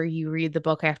saying, like where you read the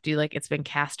book after you like it's been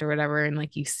cast or whatever, and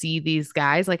like you see these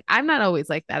guys. Like I'm not always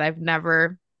like that.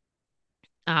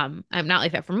 I'm not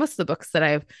like that for most of the books that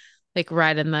I've like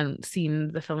read and then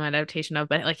seen the film adaptation of,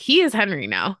 but like he is Henry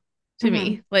now to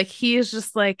me. Mhm. Like he is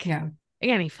just like Yeah.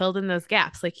 again, he filled in those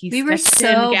gaps. Like he We were sketched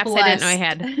in so gaps I didn't know I blessed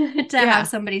had. to have Yeah.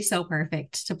 somebody so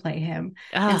perfect to play him,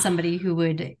 and Ah, somebody who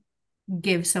would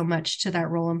give so much to that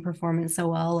role and performance so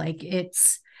well. Like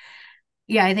it's,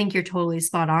 yeah, I think you're totally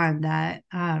spot on that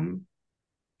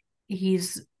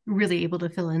he's really able to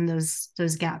fill in those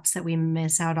gaps that we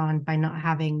miss out on by not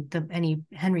having the any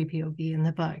Henry POV in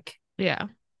the book. yeah.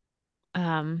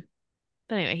 Um,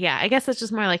 but anyway, yeah, I guess it's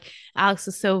just more like Alex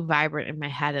is so vibrant in my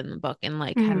head in the book, and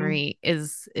like Mhm. Henry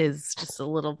is just a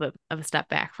little bit of a step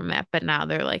back from that. But now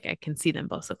they're like I can see them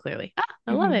both so clearly. Ah,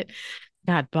 I love Mhm. it.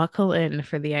 God, buckle in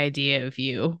for the idea of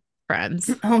you,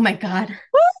 friends. Oh my God.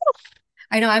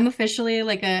 I know I'm officially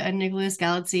like a Nicholas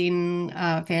Galitzine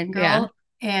Yeah. fangirl,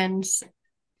 and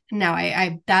now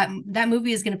I that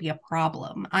movie is going to be a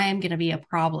problem. I am going to be a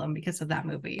problem because of that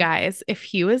movie. Guys, if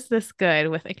he was this good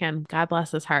with, again, God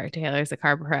bless his heart, Taylor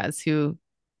Zacar Perez, who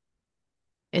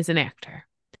is an actor.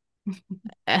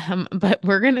 But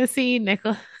we're gonna see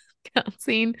Nicholas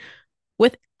Galitzine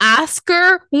with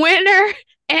Oscar winner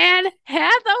Anne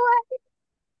Hathaway.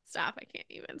 Stop, I can't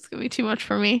even. It's gonna be too much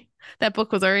for me. That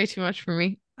book was already too much for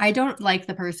me. I don't like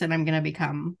the person I'm going to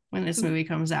become when this movie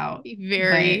comes out, but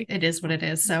Very, it is what it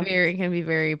is. So, very can be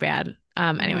very bad.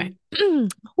 Anyway. mhm.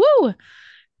 Woo!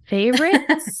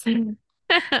 Favorites.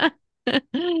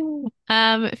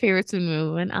 Favorites would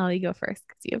move and Ollie go first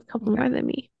because you have a couple Okay. more than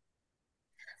me.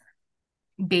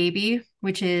 Baby,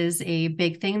 which is a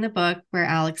big thing in the book where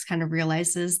Alex kind of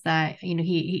realizes that,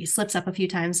 he slips up a few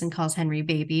times and calls Henry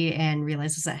baby and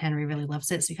realizes that Henry really loves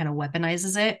it. So he kind of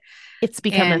weaponizes it. It's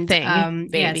become a And thing,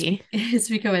 yeah, baby. it's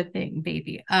become a thing,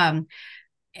 baby.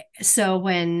 So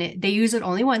when they use it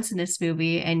only once in this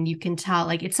movie, and you can tell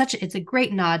like it's a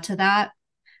great nod to that,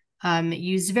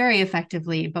 used very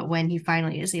effectively. But when he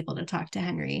finally is able to talk to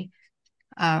Henry,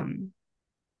 um,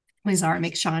 when Zara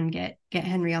makes Sean get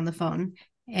Henry on the phone,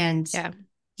 and Yeah.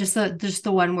 just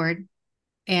the one word,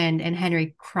 and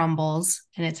Henry crumbles,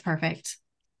 and it's perfect.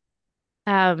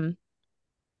 Um,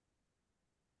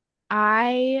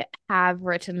 I have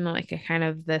written like a kind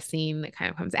of the scene that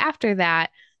kind of comes after that,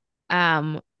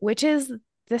 which is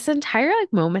this entire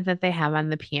like moment that they have on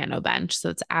the piano bench. So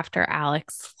it's after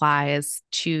Alex flies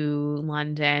to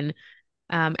London,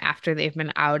 after they've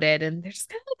been outed, and they're just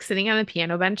kind of like sitting on the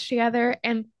piano bench together.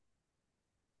 And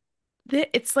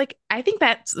it's like I think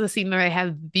that's the scene where I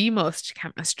have the most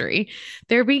chemistry.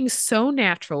 They're being so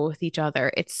natural with each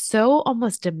other. It's so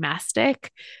almost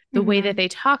domestic, the way that Hmm. they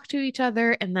talk to each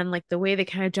other, and then like the way they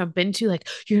kind of jump into like,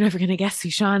 you're never gonna guess who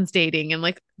Sean's dating, and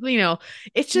like,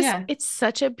 it's just Yeah, it's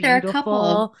such a they're a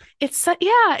couple. beautiful,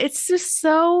 yeah, it's just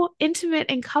so intimate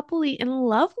and coupley and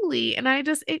lovely. And it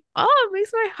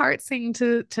makes my heart sing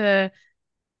to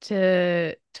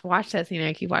watch that scene.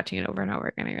 I keep watching it over and over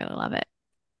again. I really love it.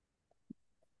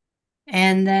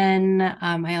 And then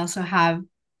I also have,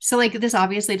 so like this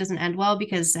obviously doesn't end well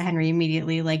because Henry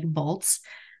immediately like bolts.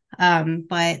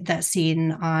 But that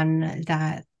scene on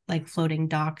that like floating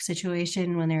dock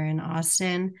situation when they're in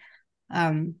Austin,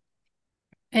 um,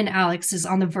 and Alex is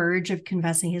on the verge of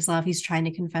confessing his love. He's trying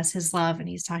to confess his love, and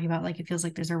he's talking about like it feels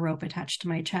like there's a rope attached to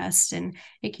my chest, and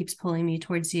it keeps pulling me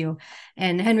towards you.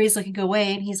 And Henry's looking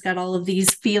away, and he's got all of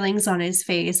these feelings on his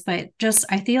face. But just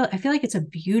I feel like it's a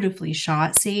beautifully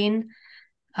shot scene,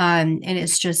 and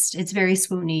it's very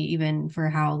swoony even for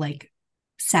how like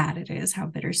sad it is, how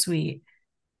bittersweet.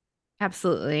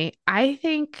 Absolutely. I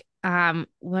think one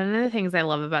of the things I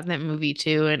love about that movie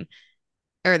too, and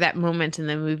or that moment in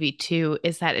the movie too,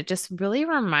 is that it just really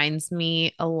reminds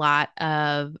me a lot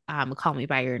of Call Me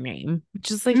by Your Name, which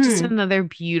is like just Mm. another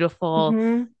beautiful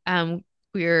Hmm.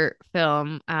 queer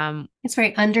film. It's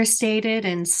very understated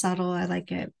and subtle. I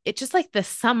like it. It just like the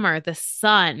summer, the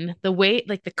sun, the way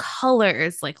like the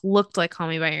colors like looked like Call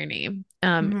Me by Your Name.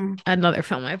 Hmm. Another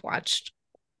film I've watched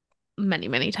many,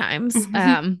 many times.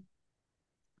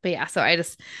 But yeah, so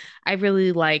I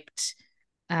really liked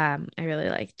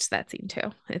that scene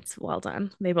too. It's well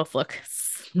done. They both look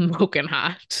smoking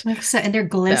hot. And they're So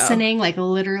glistening, like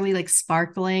literally like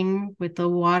sparkling with the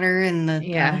water and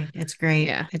yeah, it's great.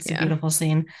 yeah, It's a yeah. beautiful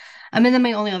scene. And then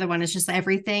my only other one is just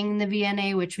everything in the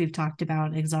VNA, which we've talked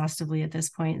about exhaustively at this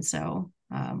point. So,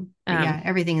 but yeah, Um,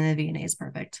 everything in the VNA is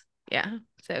perfect. yeah,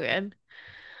 so good.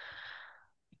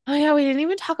 Oh yeah, we didn't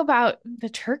even talk about the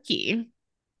turkey.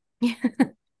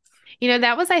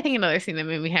 That was I think another scene that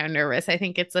made me kind of nervous. I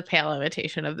think it's a pale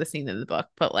imitation of the scene in the book,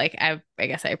 but like I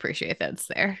guess I appreciate that it's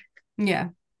there. Yeah.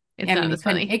 It's I mean, not as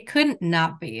funny. it couldn't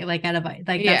not be like at a like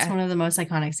that's Yeah, one of the most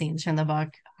iconic scenes from the book,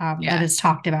 that yeah, is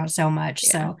talked about so much.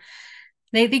 yeah. So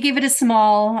they give it a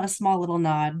small little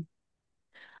nod.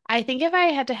 I think if I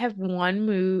had to have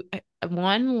one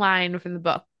line from the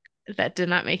book that did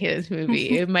not make it as a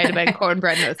movie, it might have been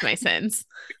cornbread knows my sins.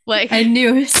 Like, I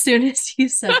knew as soon as you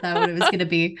said that what it was going to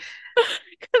be.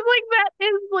 because like that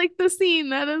is like the scene.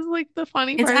 That is like the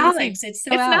funny It's part of the scene. Alex. It's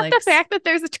so It's not the Alex. fact that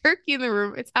there's a turkey in the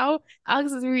room. It's how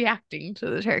Alex is reacting to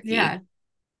the turkey. Yeah.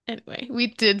 Anyway, we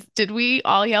did we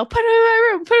all yell, put him in my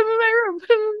room, put him in my room, put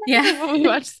him in my Yeah. room when we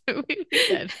watched the movie? We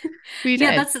did. We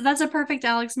Yeah, did. that's a perfect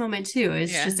Alex moment too.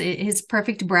 It's Yeah. just his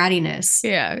perfect brattiness.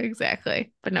 Yeah,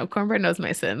 exactly. But no, cornbread knows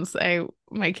my sins.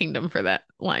 My kingdom for that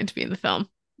line to be in the film.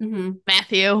 Hmm.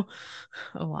 Matthew.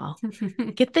 Oh wow.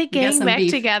 Get the We got gang some back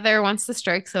beef. together once the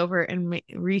strike's over and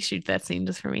reshoot that scene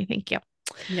just for me. Thank you.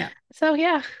 Yeah. So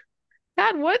yeah.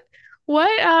 God, what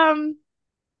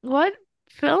what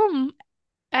film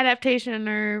adaptation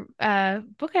or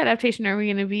book adaptation are we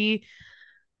gonna be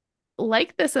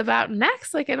like this about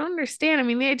next? Like I don't understand. I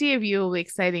mean, the idea of you will be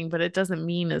exciting, but it doesn't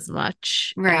mean as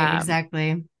much. Right,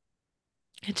 exactly.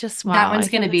 It just That wow, I one's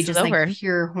going feel to be this is just like over.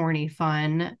 pure horny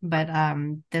fun, but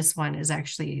this one is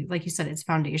actually like you said it's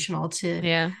foundational to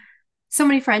Yeah. so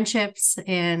many friendships,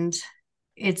 and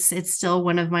it's still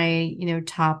one of my,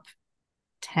 top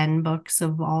 10 books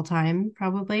of all time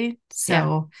probably. Yeah.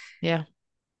 So, Yeah,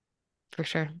 for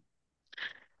sure.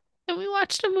 And we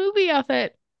watched a movie of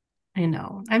it. I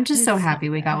know. I'm just so It's so happy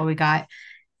we got good. what we got.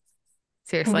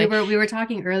 And we Seriously. were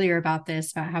talking earlier about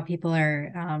this, about how people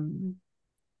are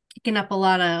kicking up a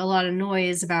lot of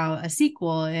noise about a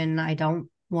sequel, and I don't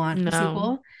want a No,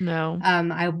 sequel. no,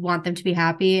 I want them to be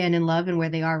happy and in love and where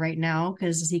they are right now,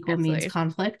 because a sequel means absolutely.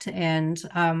 conflict, and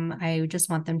I just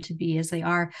want them to be as they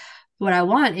are. What I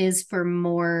want is for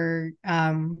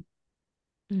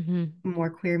Hmm. more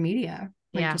queer media.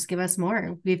 Like, Yeah. just give us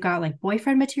more. We've got like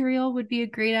boyfriend material would be a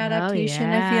great Oh adaptation,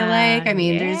 I feel like. yeah. I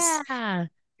mean, Yeah.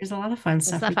 there's a lot of fun There's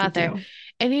stuff we stuff could out there. do.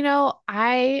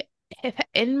 And if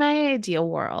in my ideal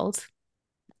world,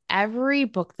 every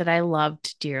book that I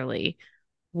loved dearly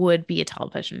would be a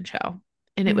television show.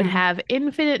 And it would Hmm. have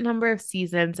infinite number of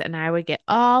seasons, and I would get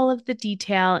all of the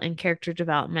detail and character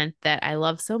development that I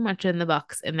love so much in the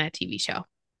books in that TV show.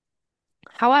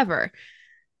 However,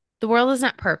 the world is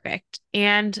not perfect.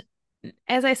 And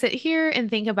as I sit here and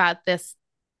think about this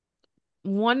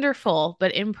wonderful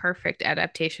but imperfect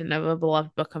adaptation of a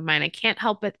beloved book of mine, I can't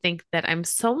help but think that I'm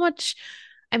so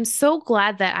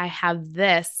glad that I have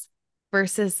this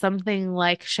versus something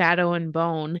like Shadow and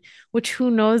Bone, which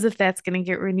who knows if that's going to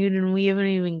get renewed. And we haven't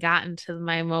even gotten to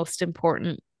my most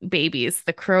important babies,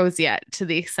 the crows, yet, to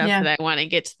the extent Yeah. that I want to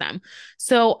get to them.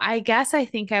 So I guess I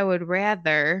think I would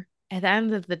rather, at the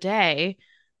end of the day,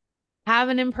 have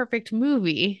an imperfect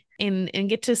movie and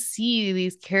get to see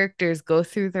these characters go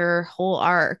through their whole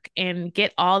arc and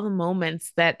get all the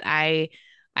moments that I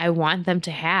want them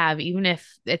to have, even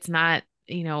if it's not,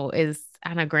 is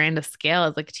on a grand of scale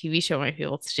as like a TV show might be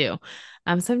able to do.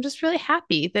 So I'm just really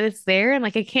happy that it's there and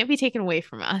like it can't be taken away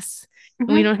from us. And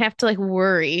we Mhm. don't have to like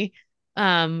worry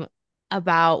um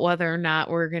about whether or not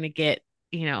we're gonna get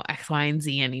X, Y, and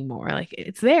Z anymore. Like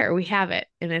it's there. We have it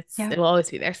and Yeah. it'll always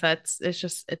be there. So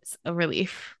it's a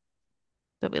relief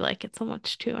that we like it so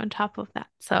much too on top of that.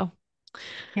 So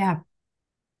Yeah.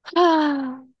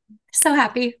 I'm So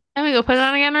happy. gonna go put it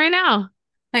on again right now.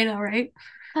 I know, right?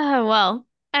 Well,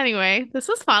 anyway, this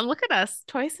was fun. Look at us,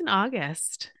 twice in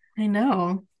August. I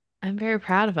know. I'm very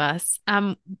proud of us.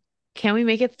 Can we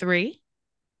make it three?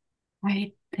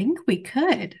 I think we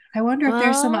could. I wonder if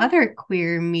there's some Well, other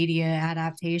queer media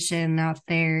adaptation out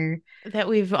there. that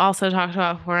we've also talked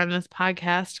about before on this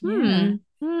podcast. Yeah.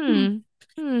 Hmm.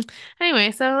 Hmm.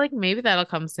 Anyway, so like maybe that'll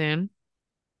come soon.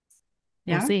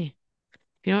 We'll Yeah. see.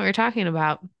 If you know what you're talking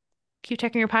about, keep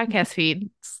checking your podcast feed.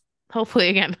 Hopefully,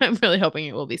 again, I'm really hoping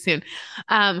it will be soon.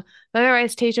 But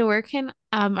otherwise, Tasia, where can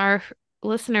our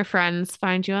listener friends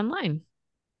find you online?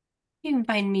 You can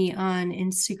find me on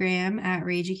Instagram at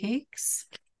Ragey Cakes.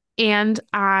 And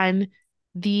on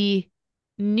the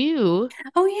new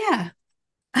Oh yeah.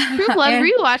 True Blood And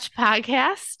Rewatch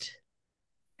podcast.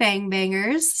 Fang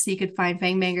Bangers. So you could find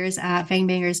Fang Bangers at Fang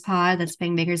Bangers Pod. That's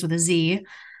Fang Bangers with a Z.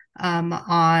 On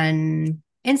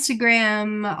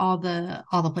Instagram, all the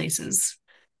places.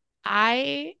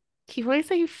 I keep wanting to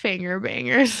say finger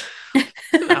bangers.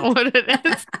 Not what it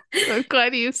is. I'm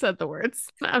glad you said the words,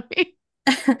 not me.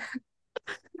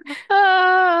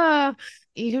 Ah,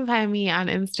 you can find me on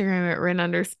Instagram at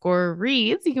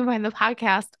Rin_Reads. You can find the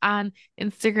podcast on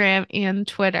Instagram and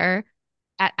Twitter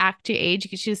at ActGH. You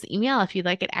can choose the email if you'd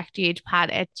like at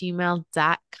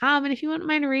actghpod@gmail.com. And if you wouldn't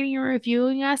mind rating or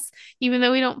reviewing us, even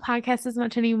though we don't podcast as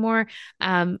much anymore,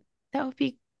 that would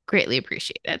be greatly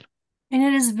appreciated. And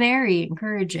it is very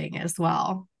encouraging as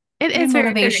well. It Very is very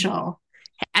encouraging. motivational.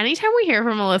 Anytime we hear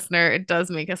from a listener, it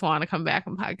does make us want to come back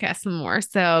and podcast some more.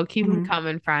 So keep them Mhm.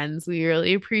 coming, friends. We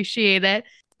really appreciate it.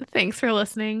 Thanks for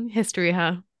listening. History,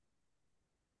 huh?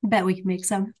 Bet we can make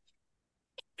some.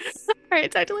 All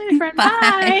right, talk to you later, friend. Bye.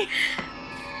 Bye.